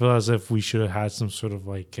 I feel as if we should have had some sort of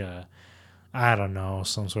like I don't know,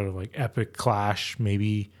 some sort of like epic clash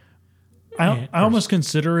maybe. I almost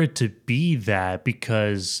consider it to be that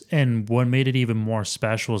because, and what made it even more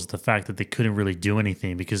special is the fact that they couldn't really do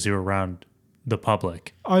anything because they were around the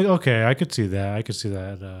public. Okay, I could see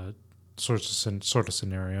that. Sort of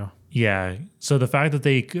scenario. Yeah. So the fact that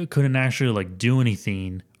they couldn't actually like do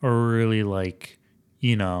anything or really like,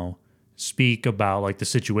 speak about like the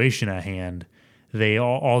situation at hand,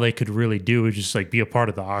 all they could really do is just like be a part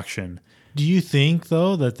of the auction. Do you think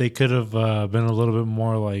though that they could have been a little bit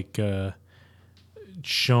more like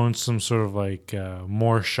shown some sort of like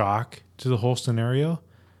more shock to the whole scenario?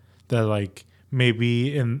 That like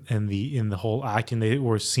maybe in the whole acting they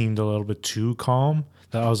seemed a little bit too calm.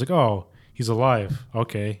 That I was like, oh, he's alive,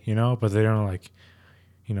 okay, but they don't like,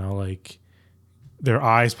 like their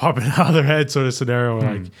eyes popping out of their head sort of scenario.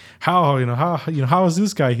 Like how is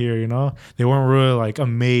this guy here? They weren't really like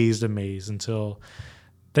amazed until.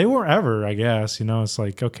 They weren't ever, I guess. It's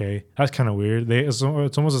like, okay, that's kind of weird. It's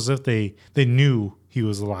almost as if they knew he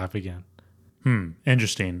was alive again.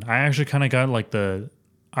 Interesting. I actually kind of got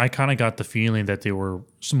the feeling that they were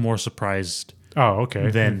more surprised. Oh, okay.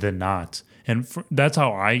 Than not, and that's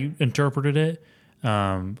how I interpreted it.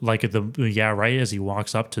 Like right as he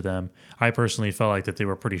walks up to them, I personally felt like that they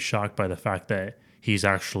were pretty shocked by the fact that he's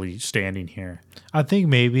actually standing here. I think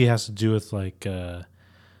maybe it has to do with like.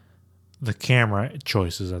 The camera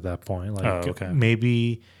choices at that point, like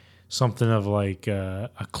maybe something of like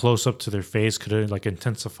a close up to their face could have like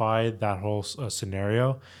intensified that whole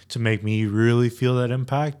scenario to make me really feel that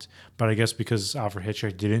impact. But I guess because Alfred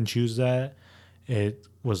Hitchcock didn't choose that, it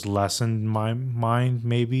was lessened in my mind.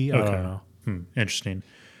 Maybe I don't know. Interesting.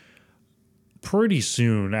 Pretty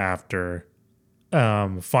soon after,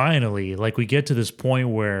 finally, like we get to this point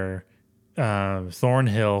where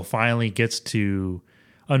Thornhill finally gets to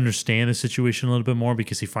understand the situation a little bit more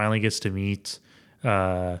because he finally gets to meet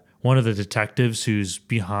one of the detectives who's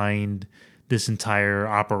behind this entire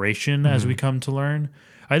operation, as we come to learn.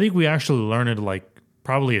 I think we actually learn it like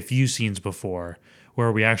probably a few scenes before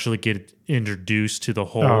where we actually get introduced to the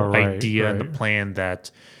whole idea and the plan that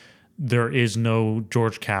there is no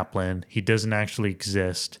George Kaplan. He doesn't actually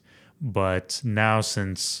exist. But now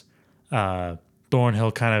since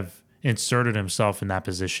Thornhill kind of inserted himself in that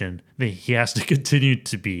position, he has to continue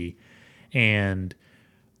to be. And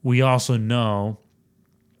we also know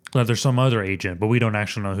that there's some other agent, but we don't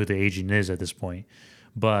actually know who the agent is at this point.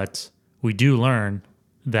 But we do learn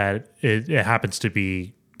that it happens to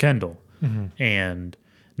be Kendall. And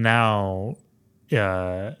now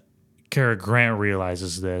Cary Grant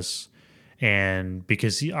realizes this, and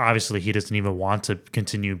because he doesn't even want to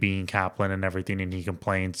continue being Kaplan and everything, and he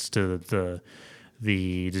complains to the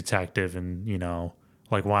detective and,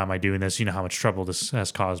 like, why am I doing this? You know how much trouble this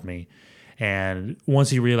has caused me. And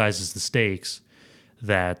once he realizes the stakes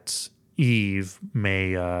that Eve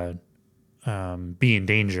may be in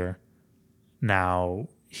danger, now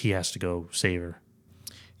he has to go save her.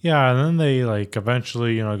 Yeah, and then they like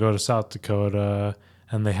eventually, go to South Dakota,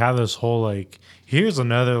 and they have this whole like, here's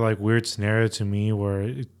another like weird scenario to me where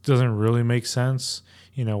it doesn't really make sense.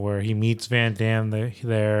 Where he meets Van Damme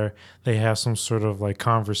there. They have some sort of like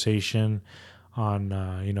conversation on,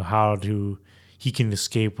 how he can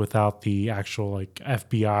escape without the actual like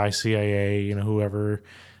FBI, CIA, whoever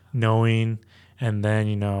knowing. And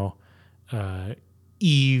then,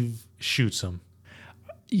 Eve shoots him.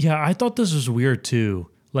 Yeah, I thought this was weird too.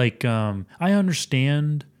 Like, I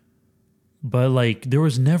understand, but like there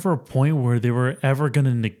was never a point where they were ever going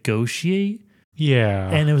to negotiate. Yeah.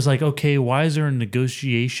 And it was like, okay, why is there a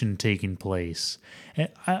negotiation taking place? And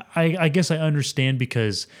I guess I understand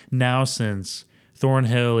because now since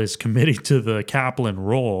Thornhill is committed to the Kaplan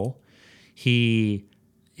role, he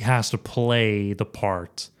has to play the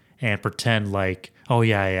part and pretend like, oh,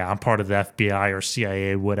 yeah, I'm part of the FBI or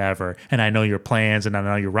CIA, whatever. And I know your plans and I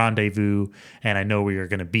know your rendezvous and I know where you're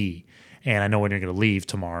going to be. And I know when you're going to leave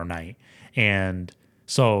tomorrow night. And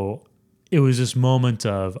so it was this moment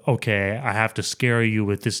of, okay, I have to scare you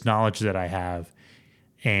with this knowledge that I have.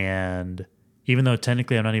 And even though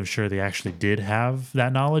technically I'm not even sure they actually did have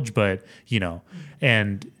that knowledge, but,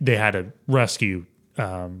 and they had to rescue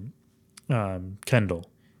Kendall.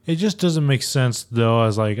 It just doesn't make sense, though,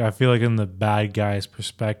 as like, I feel like in the bad guy's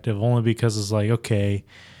perspective, only because it's like, okay,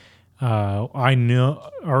 I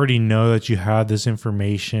already know that you had this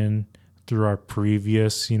information through our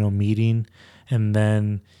previous, meeting, and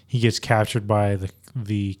then he gets captured by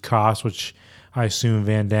the cops, which I assume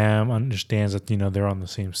Van Damme understands that they're on the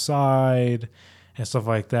same side and stuff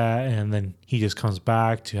like that, and then he just comes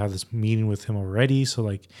back to have this meeting with him already. So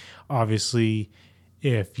like, obviously,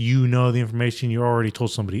 if you know the information, you already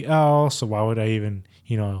told somebody else. So why would I even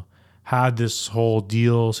had this whole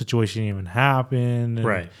deal situation even happen? And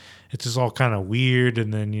Right. it's just all kind of weird.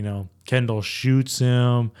 And then Kendall shoots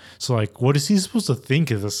him. So like, what is he supposed to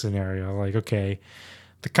think of this scenario? Like, okay,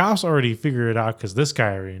 the cops already figured it out because this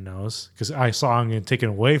guy already knows, because I saw him getting taken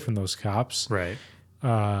away from those cops. Right.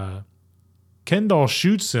 Kendall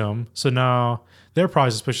shoots him, so now they're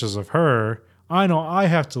probably suspicious of her. I know I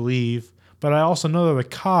have to leave, but I also know that the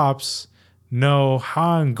cops know how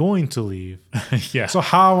I'm going to leave. Yeah. So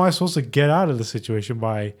how am I supposed to get out of the situation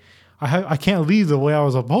by I can't leave the way I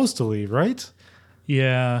was supposed to leave, right?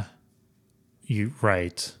 Yeah. You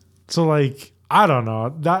right. So like, I don't know.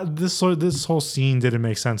 This whole scene didn't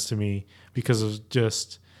make sense to me because of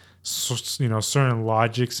just certain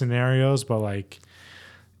logic scenarios, but like,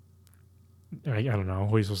 I don't know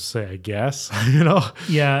what you're supposed to say, I guess.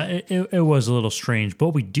 Yeah, it was a little strange, but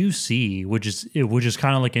we do see, which is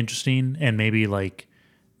kind of like interesting, and maybe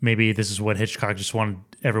this is what Hitchcock just wanted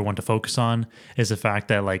everyone to focus on, is the fact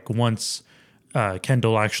that like once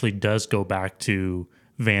Kendall actually does go back to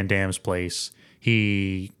Van Damme's place,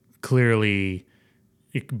 he clearly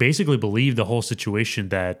basically believed the whole situation,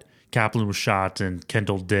 that Kaplan was shot and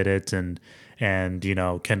Kendall did it, and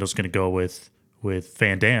Kendall's going to go with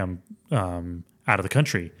Van Damme out of the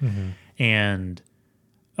country. Mm-hmm. And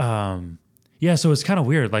yeah, so it's kind of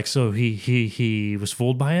weird. Like, so he was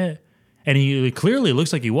fooled by it, and he clearly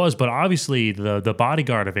looks like he was, but obviously the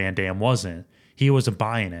bodyguard of Van Damme wasn't. He wasn't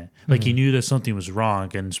buying it. Like, he knew that something was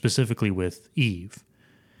wrong, and specifically with Eve.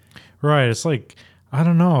 Right. It's like, I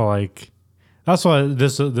don't know, like, that's why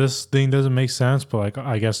this thing doesn't make sense, but like,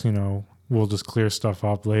 I guess, we'll just clear stuff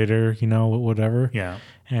up later, whatever. Yeah.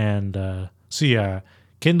 And so yeah,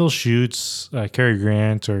 Kendall shoots Cary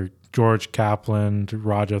Grant or George Kaplan,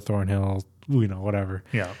 Roger Thornhill, whatever.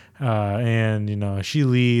 Yeah. And she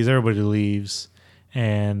leaves, everybody leaves,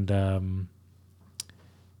 and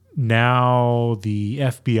now the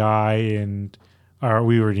FBI and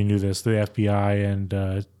we already knew this. The FBI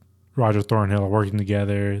and Roger Thornhill are working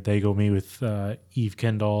together. They go meet with Eve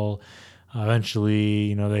Kendall.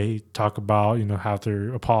 Eventually, they talk about have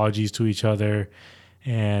their apologies to each other,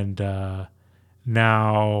 and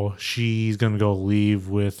now she's gonna go leave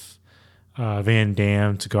with Van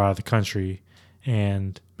Damme to go out of the country,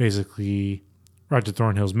 and basically Roger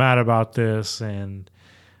Thornhill's mad about this, and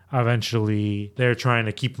eventually they're trying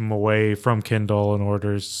to keep him away from Kendall in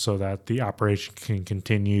order so that the operation can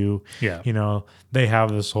continue. Yeah. They have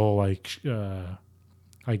this whole like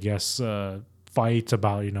I guess fight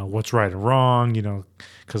about what's right and wrong,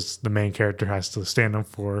 because the main character has to stand up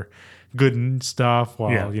for good and stuff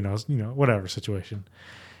while whatever situation.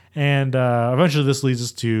 And eventually this leads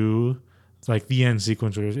us to like the end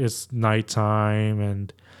sequence where it's nighttime,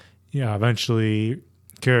 and eventually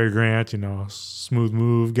Cary Grant, smooth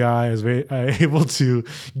move guy, is able to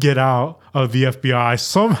get out of the FBI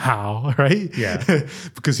somehow, right? Yeah.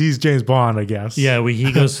 Because he's James Bond, I guess. Yeah,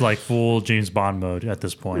 he goes like full James Bond mode at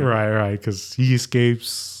this point. Right, because he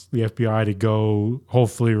escapes the FBI to go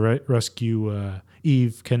hopefully rescue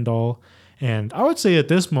Eve Kendall. And I would say at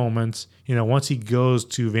this moment, once he goes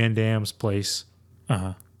to Van Damme's place,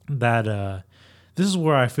 that this is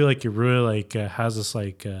where I feel like it really like has this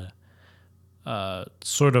like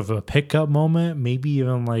sort of a pickup moment. Maybe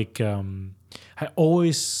even like I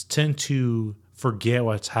always tend to forget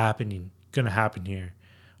what's gonna happen here.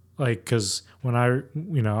 Like, because when I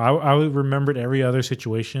remembered every other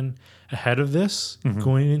situation ahead of this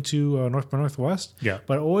going into North by Northwest. Yeah.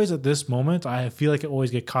 But always at this moment, I feel like I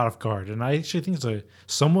always get caught off guard. And I actually think it's a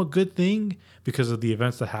somewhat good thing because of the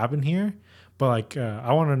events that happen here. But like,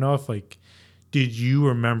 I want to know if like, did you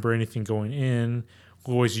remember anything going in?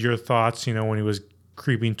 What was your thoughts, when he was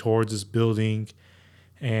creeping towards this building?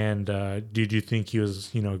 And did you think he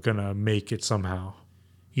was, gonna make it somehow?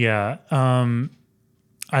 Yeah.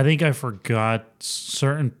 I think I forgot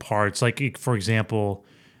certain parts. Like, for example,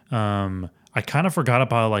 I kind of forgot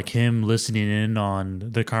about like him listening in on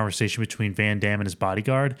the conversation between Van Damme and his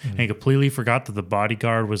bodyguard, and I completely forgot that the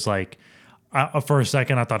bodyguard was like, for a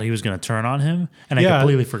second, I thought he was going to turn on him, and I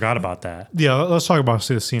completely forgot about that. Yeah, let's talk about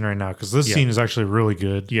this scene right now, because this scene is actually really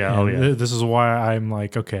good. Yeah, This is why I'm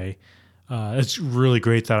like, okay, it's really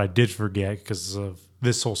great that I did forget because of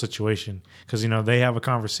this whole situation. Because, they have a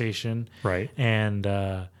conversation. Right. And,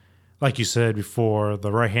 like you said before,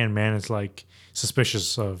 the right hand man is like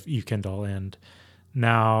suspicious of Eve Kendall, and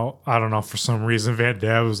now I don't know, for some reason Van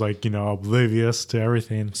Damme was like, oblivious to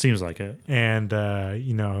everything. Seems like it. And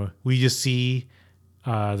we just see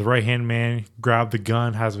the right hand man grab the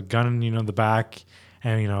gun, has a gun in the back,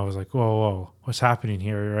 and I was like, whoa, what's happening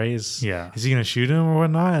here, right? Is he gonna shoot him or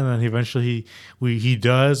whatnot? And then eventually he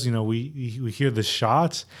does. We hear the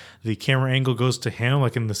shot, the camera angle goes to him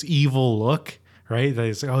like in this evil look, right? That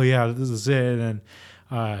he's like, oh yeah, this is it. And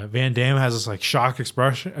Van Damme has this like shocked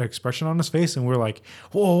expression on his face, and we're like,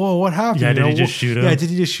 whoa, what happened? Yeah, did he just shoot him? Yeah, did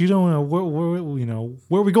he just shoot him? Where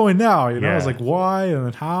are we going now? I was like, why and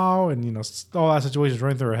then how, and all that situation's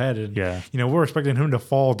running through our head, and we're expecting him to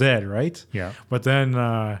fall dead, right? Yeah. But then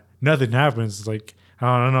nothing happens. It's like,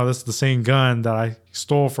 I don't know, this is the same gun that I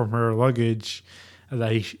stole from her luggage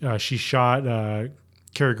that she shot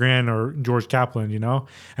Cary Grant or George Kaplan,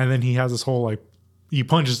 and then he has this whole like, he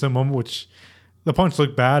punches him, which the punch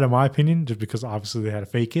looked bad in my opinion, just because obviously they had to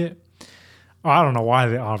fake it. I don't know why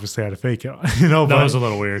they obviously had to fake it, That was a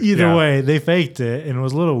little weird. Either way, they faked it, and it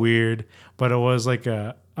was a little weird, but it was like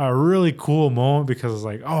a really cool moment, because it's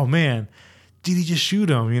like, oh man, did he just shoot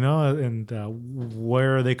him? And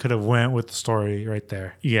where they could have went with the story right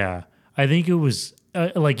there. Yeah, I think it was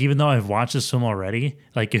like, even though I've watched this film already,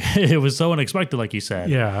 like it was so unexpected, like you said.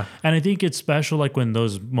 Yeah, and I think it's special, like when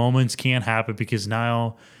those moments can't happen, because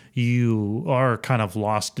now you are kind of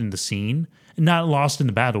lost in the scene. Not lost in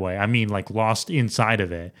the bad way. I mean, like lost inside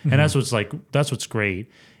of it. And that's what's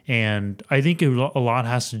great. And I think a lot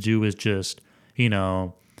has to do with just,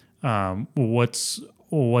 what's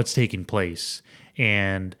taking place.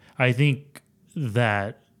 And I think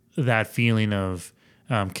that feeling of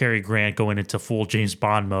Cary Grant going into full James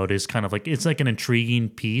Bond mode is kind of like, it's like an intriguing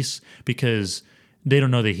piece, because they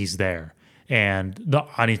don't know that he's there, and the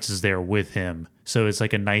audience is there with him. So it's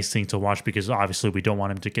like a nice thing to watch, because obviously we don't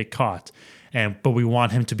want him to get caught. But we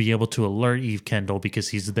want him to be able to alert Eve Kendall, because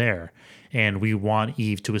he's there, and we want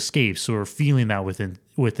Eve to escape. So we're feeling that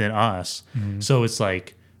within us. So it's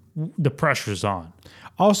like the pressure's on.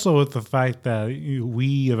 Also, with the fact that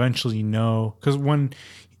we eventually know, because when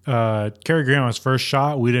Cary Grant was first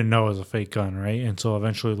shot, we didn't know it was a fake gun, right? Until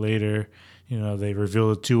eventually later, they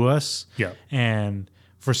revealed it to us. Yeah. And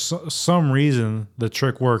for some reason, the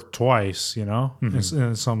trick worked twice,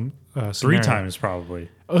 in some Three scenario. times probably.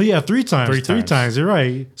 Oh yeah, three times. Three times. You're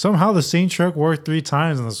right. Somehow the same trick worked 3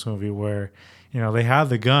 times in this movie, where they had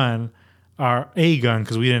the gun, or a gun,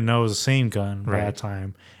 because we didn't know it was the same gun by that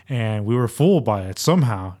time, and we were fooled by it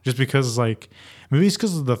somehow, just because maybe it's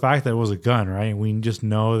because of the fact that it was a gun, right? And we just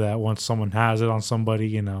know that once someone has it on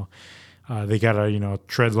somebody, they gotta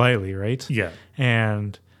tread lightly, right? Yeah.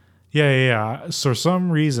 And yeah. So for some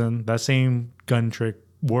reason, that same gun trick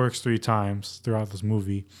works 3 times throughout this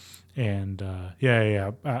movie. And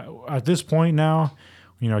at this point now,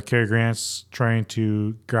 Cary Grant's trying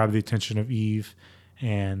to grab the attention of Eve,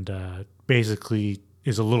 and basically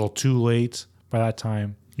is a little too late by that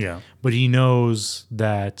time. Yeah. But he knows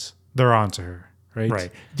that they're onto her, right?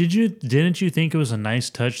 Right. Didn't you think it was a nice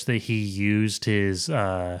touch that he used his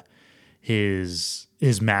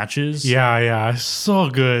matches? Yeah. So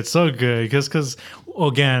good. Because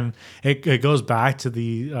again, it goes back to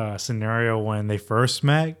the scenario when they first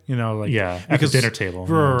met, at the dinner table.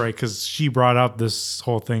 Right, because she brought up this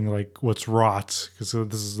whole thing, like, what's rot? Because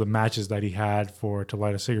this is the matches that he had to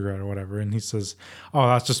light a cigarette or whatever. And he says, oh,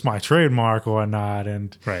 that's just my trademark or whatnot.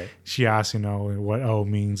 And she asks, what O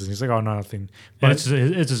means. And he's like, oh, no, nothing. But it's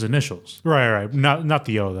his initials. Right. Not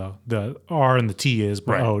the O, though. The R and the T is,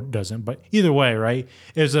 but O doesn't. But either way, right,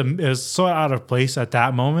 it was so out of place at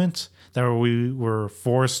that moment that we were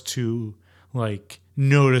forced to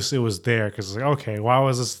notice it was there, because okay, why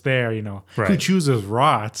was this there? Who chooses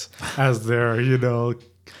rot as their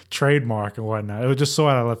trademark and whatnot? It was just so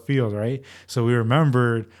out of left field, right? So we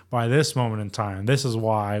remembered by this moment in time. This is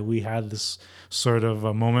why we had this sort of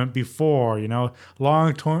a moment before.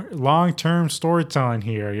 Long-term storytelling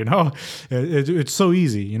here. It's so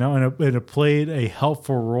easy. And it played a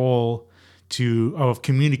helpful role of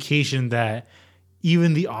communication that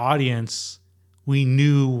even the audience, we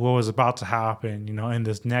knew what was about to happen, in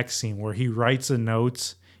this next scene where he writes a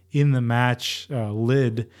note in the match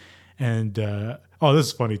lid, and this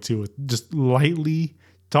is funny too, just lightly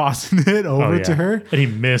tossing it over to her, and he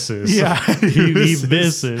misses. Yeah, he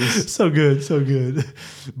misses. So good.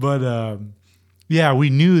 But we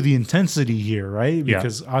knew the intensity here, right?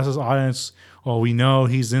 Because us as audience, we know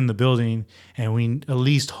he's in the building, and we at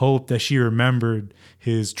least hope that she remembered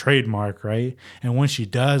his trademark, right? And when she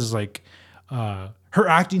does, her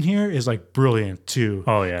acting here is like brilliant too.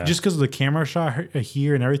 Oh yeah. Just because of the camera shot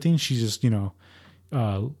here and everything, she just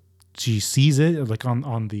she sees it like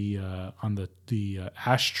on the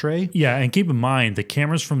ashtray. Yeah, and keep in mind the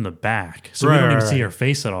camera's from the back, so we don't even see her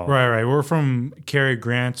face at all. Right. We're from Cary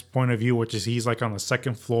Grant's point of view, which is he's like on the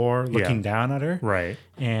second floor looking down at her. Right.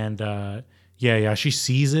 And she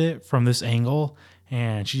sees it from this angle,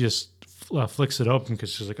 and she just flicks it open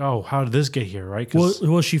because she's like, "Oh, how did this get here?" Right?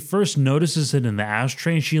 Well, she first notices it in the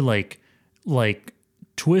ashtray, and she like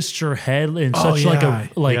twists her head in such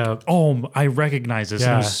I recognize this.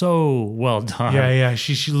 And it was so well done. Yeah.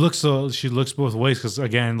 She looks both ways because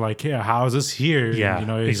again, like, how is this here? Yeah,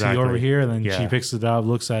 and, is exactly. he over here? And then she picks it up,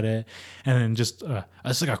 looks at it, and then just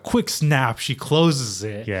it's like a quick snap. She closes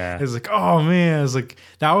it. Yeah, it's like, oh man, it's like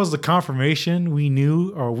that was the confirmation we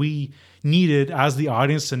knew or we needed as the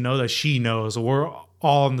audience to know that she knows we're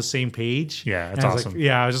all on the same page. Yeah, it's awesome. Like,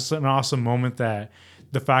 it was just an awesome moment that.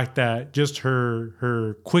 The fact that just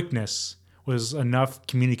her quickness was enough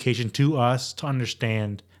communication to us to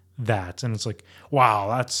understand that. And it's like, wow,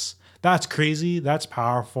 that's crazy. That's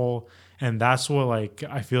powerful. And that's what, like,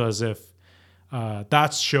 I feel as if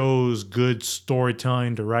that shows good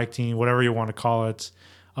storytelling, directing, whatever you want to call it,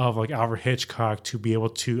 of like Alfred Hitchcock to be able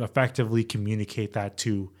to effectively communicate that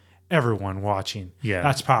to everyone watching. Yeah.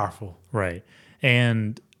 That's powerful. Right.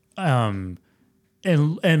 And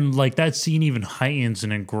like that scene even heightens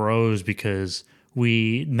and it grows because all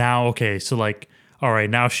right,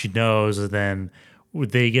 now she knows, and then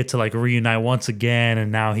they get to like reunite once again,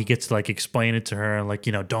 and now he gets to like explain it to her and like,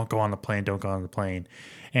 don't go on the plane.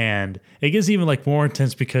 And it gets even like more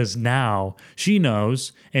intense because now she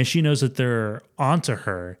knows, and she knows that they're onto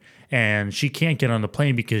her, and she can't get on the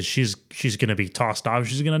plane because she's gonna be tossed off,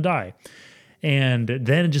 she's gonna die. And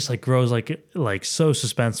then it just like grows like so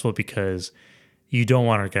suspenseful because you don't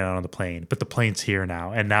want her to get out on the plane, but the plane's here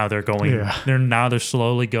now, and now they're going. Yeah. They're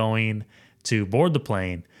slowly going to board the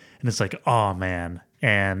plane, and it's like, oh man,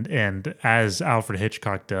 and as Alfred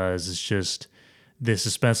Hitchcock does, it's just this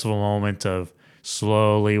suspenseful moment of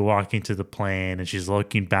slowly walking to the plane, and she's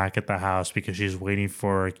looking back at the house because she's waiting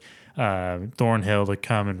for Thornhill to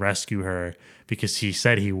come and rescue her because he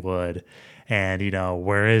said he would, and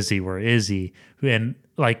where is he? And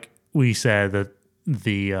like we said, that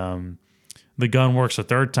the gun works a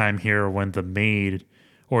third time here when the maid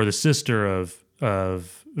or the sister of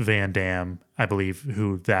Van Damme, I believe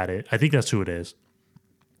who that is. I think that's who it is.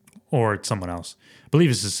 Or it's someone else. I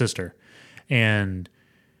believe it's his sister. And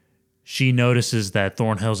she notices that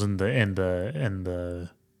Thornhill's in the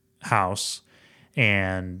house,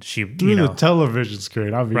 and she the television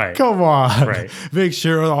screen. I mean, right. Come on. Right. Make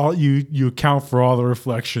sure you account for all the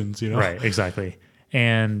reflections, Right, exactly.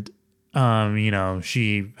 And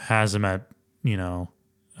she has him at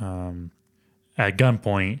at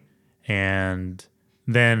gunpoint, and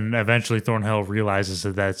then eventually Thornhill realizes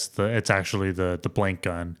that it's actually the blank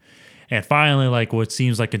gun. And finally, like what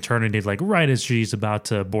seems like eternity, like right as she's about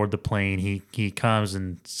to board the plane, he comes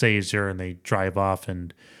and saves her, and they drive off.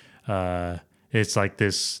 And it's like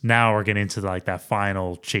this. Now we're getting into like that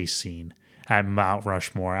final chase scene at Mount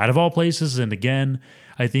Rushmore, out of all places. And again,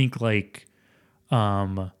 I think like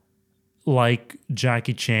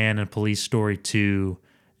Jackie Chan and Police Story 2,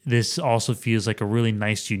 this also feels like a really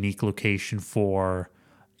nice, unique location for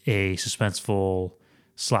a suspenseful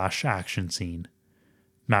 / action scene.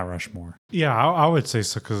 Mount Rushmore. Yeah, I would say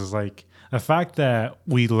so, because like the fact that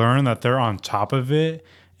we learn that they're on top of it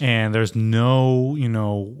and there's no,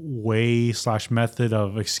 way / method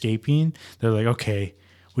of escaping. They're like, okay,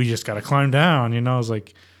 we just got to climb down. It's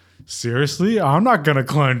like, seriously, I'm not gonna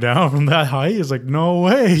climb down from that height. It's like, no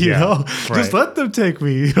way, just let them take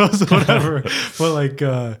me, so whatever. But like,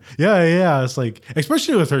 it's like,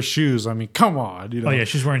 especially with her shoes. I mean, come on, Oh yeah,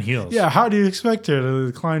 she's wearing heels. Yeah, how do you expect her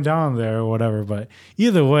to climb down there or whatever? But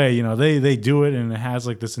either way, they do it, and it has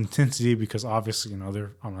like this intensity because obviously,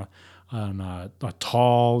 they're on a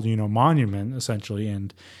tall, monument essentially,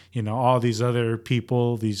 and all these other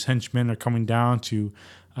people, these henchmen, are coming down to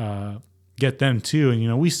get them too.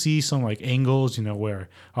 And we see some like angles where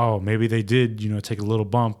maybe they did take a little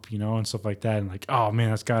bump and stuff like that, and like, oh man,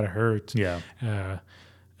 that's gotta hurt. And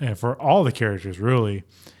for all the characters really.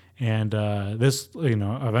 And this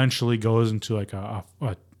eventually goes into like a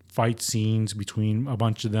fight scenes between a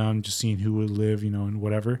bunch of them, just seeing who would live and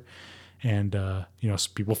whatever. And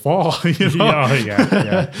people fall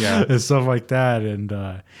yeah and stuff like that. And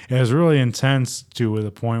it was really intense to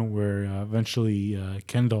the point where eventually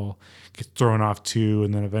Kendall gets thrown off too,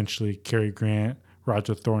 and then eventually Cary Grant,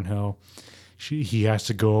 Roger Thornhill, he has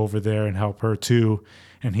to go over there and help her too.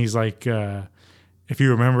 And he's like if you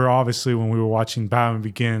remember, obviously when we were watching Batman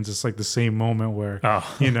Begins, it's like the same moment where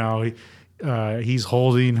he's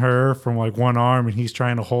holding her from like one arm and he's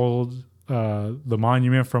trying to hold the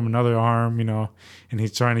monument from another arm, and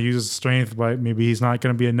he's trying to use his strength, but maybe he's not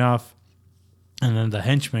going to be enough. And then the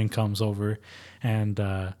henchman comes over, and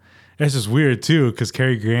it's just weird too because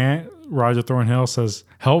Cary Grant, Roger Thornhill says,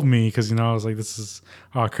 "Help me," because I was like, this is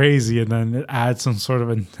crazy, and then it adds some sort of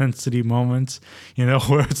intensity moments,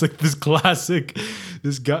 where it's like this classic.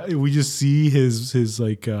 This guy, we just see his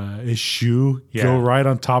shoe go right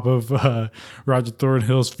on top of Roger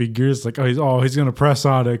Thornhill's fingers, like he's gonna press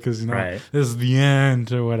on it because this is the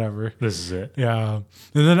end or whatever. This is it. Yeah,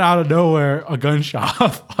 and then out of nowhere, a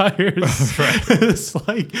gunshot fires. It's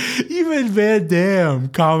like even Van Damme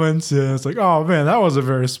comments, and it's like, oh man, that wasn't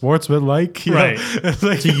very sportsmanlike. Right. It's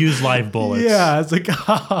like, to use live bullets. Yeah, it's like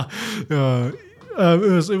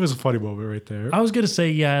it was a funny moment right there. I was gonna say,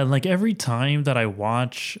 yeah, like every time that I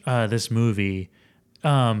watch this movie,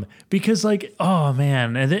 because like, oh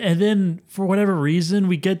man, and then for whatever reason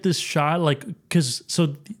we get this shot, like, because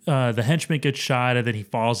the henchman gets shot and then he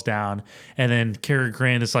falls down, and then Cary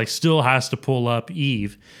Grant is like still has to pull up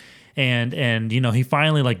Eve. And he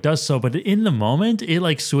finally like does so, but in the moment it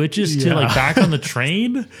like switches to like back on the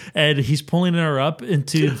train, and he's pulling her up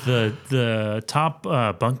into the top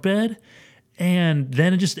bunk bed, and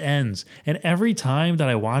then it just ends. And every time that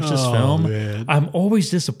I watch this film, man, I'm always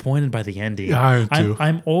disappointed by the ending. Yeah, I am too.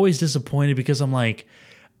 I'm always disappointed because I'm like,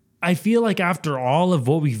 I feel like after all of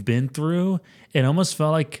what we've been through, it almost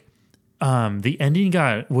felt like the ending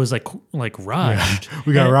was like rushed. Yeah,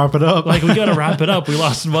 we gotta wrap it up. Like we gotta wrap it up. We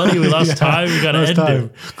lost money. We lost time. We gotta end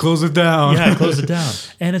it. Close it down. Yeah, close it down.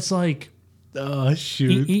 And it's like, oh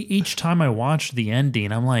shoot! Each time I watch the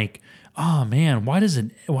ending, I'm like, oh man, why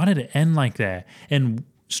did it end like that? And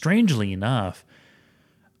strangely enough,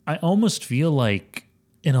 I almost feel like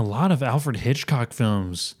in a lot of Alfred Hitchcock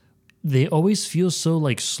films, they always feel so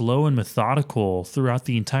like slow and methodical throughout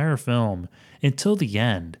the entire film until the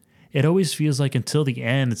end. It always feels like until the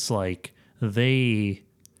end, it's like they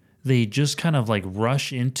just kind of like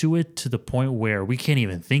rush into it to the point where we can't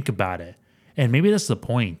even think about it. And maybe that's the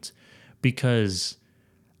point, because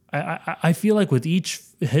I feel like with each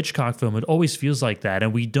Hitchcock film, it always feels like that,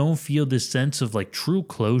 and we don't feel this sense of like true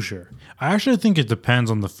closure. I actually think it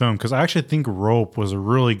depends on the film, because I actually think Rope was a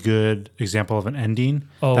really good example of an ending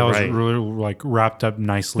that was really like wrapped up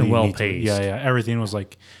nicely and well paced. Yeah, everything was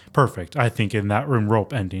like perfect, I think, in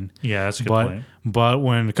Rope ending. Yeah, that's a good point. But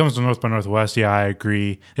when it comes to North by Northwest, yeah, I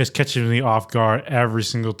agree. It's catching me off guard every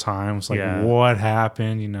single time. It's like, what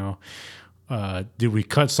happened? Did we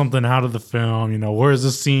cut something out of the film? Where's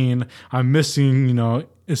the scene? I'm missing,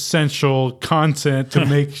 essential content to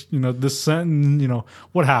make, this sentence,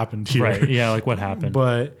 what happened here? Right. Yeah. Like what happened?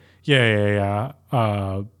 But yeah.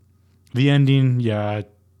 The ending,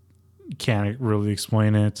 can't really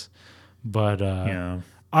explain it. But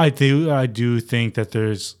I do think that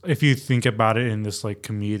there's, if you think about it in this like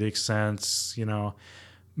comedic sense,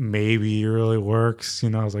 maybe it really works.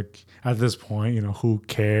 I was like, at this point, who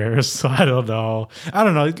cares? I don't know.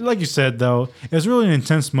 Like you said, though, it was really an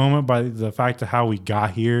intense moment by the fact of how we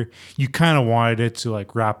got here. You kind of wanted it to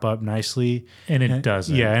like wrap up nicely. And it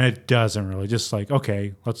doesn't. Yeah, and it doesn't really. Just like,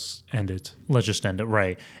 okay, let's end it. Let's just end it.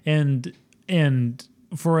 Right. And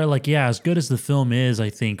for like, as good as the film is, I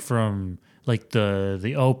think from like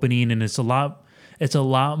the opening, and it's a lot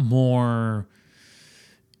more,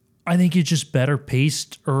 I think it's just better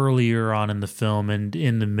paced earlier on in the film and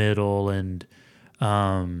in the middle. And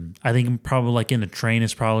I think probably like in the train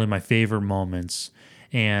is probably my favorite moments.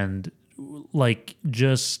 And like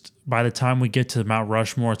just by the time we get to Mount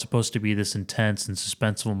Rushmore, it's supposed to be this intense and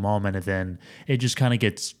suspenseful moment. And then it just kind of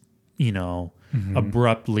gets,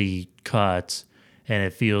 abruptly cut, and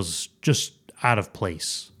it feels just out of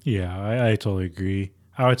place. Yeah, I totally agree.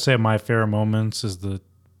 I would say my favorite moments is the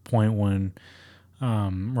point when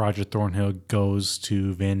Roger Thornhill goes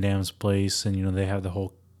to Van Damme's place, and they have the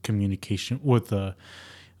whole communication with the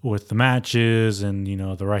matches, and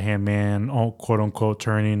the right hand man, quote unquote,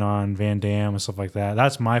 turning on Van Damme and stuff like that.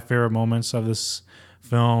 That's my favorite moments of this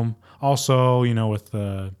film. Also, with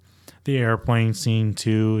the airplane scene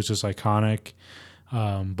too is just iconic.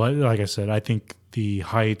 But like I said, I think the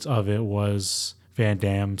height of it was Van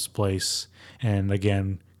Damme's place, and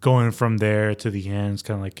again, going from there to the end, it's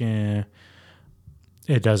kind of like,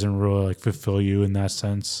 it doesn't really like fulfill you in that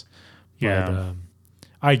sense. Yeah. But,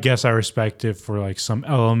 I guess I respect it for like some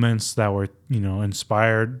elements that were,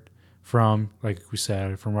 inspired from, like we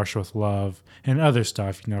said, from Russia with Love and other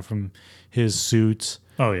stuff, from his suits.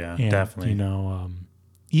 Oh yeah, and, definitely.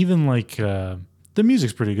 Even like the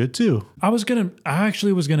music's pretty good too. I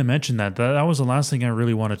actually was gonna mention that was the last thing I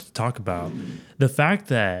really wanted to talk about. The fact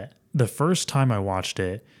that the first time I watched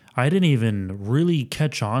it, I didn't even really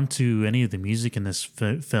catch on to any of the music in this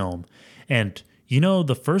film. And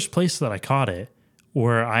the first place that I caught it,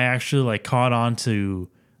 where I actually like caught on to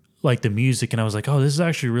like the music and I was like, oh, this is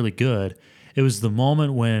actually really good. It was the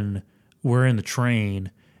moment when we're in the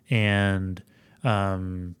train and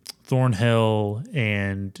Thornhill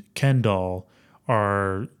and Kendall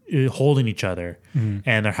are holding each other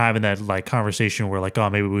and they're having that like conversation where like, oh,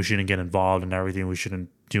 maybe we shouldn't get involved and everything. We shouldn't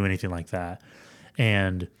do anything like that.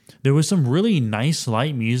 And there was some really nice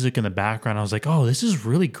light music in the background. I was like, oh, this is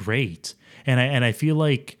really great. And I feel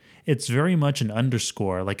like it's very much an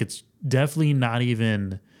underscore. Like it's definitely not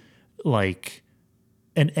even like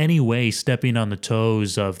in any way stepping on the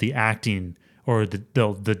toes of the acting or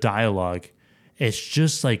the dialogue. It's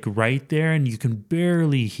just like right there and you can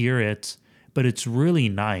barely hear it, but it's really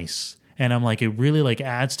nice. And I'm like, it really like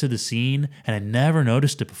adds to the scene and I never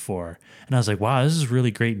noticed it before. And I was like, wow, this is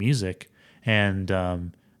really great music. And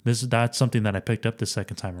that's something that I picked up the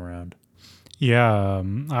second time around. Yeah,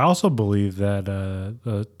 I also believe that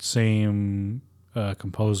the same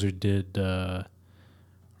composer did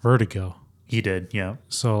Vertigo. He did, yeah.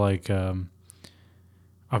 So like, we'll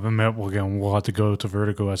have to go to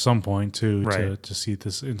Vertigo at some point too to see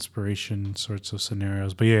this inspiration sorts of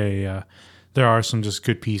scenarios. But yeah, there are some just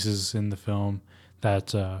good pieces in the film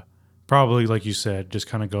that probably, like you said, just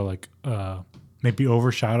kind of go like maybe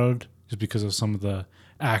overshadowed just because of some of the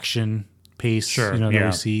action pace that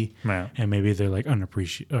we see, and maybe they're like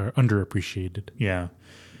underappreciated. Yeah.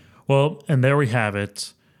 Well, and there we have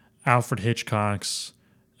it, Alfred Hitchcock's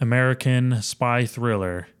American spy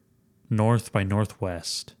thriller, North by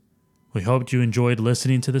Northwest. We hope you enjoyed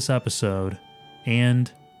listening to this episode,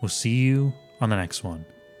 and we'll see you on the next one.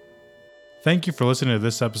 Thank you for listening to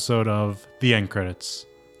this episode of The End Credits.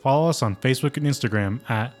 Follow us on Facebook and Instagram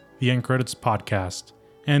at The End Credits Podcast,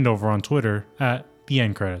 and over on Twitter at The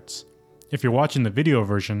End Credits. If you're watching the video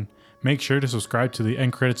version, make sure to subscribe to the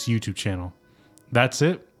End Credits YouTube channel. That's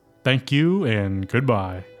it. Thank you and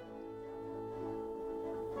goodbye.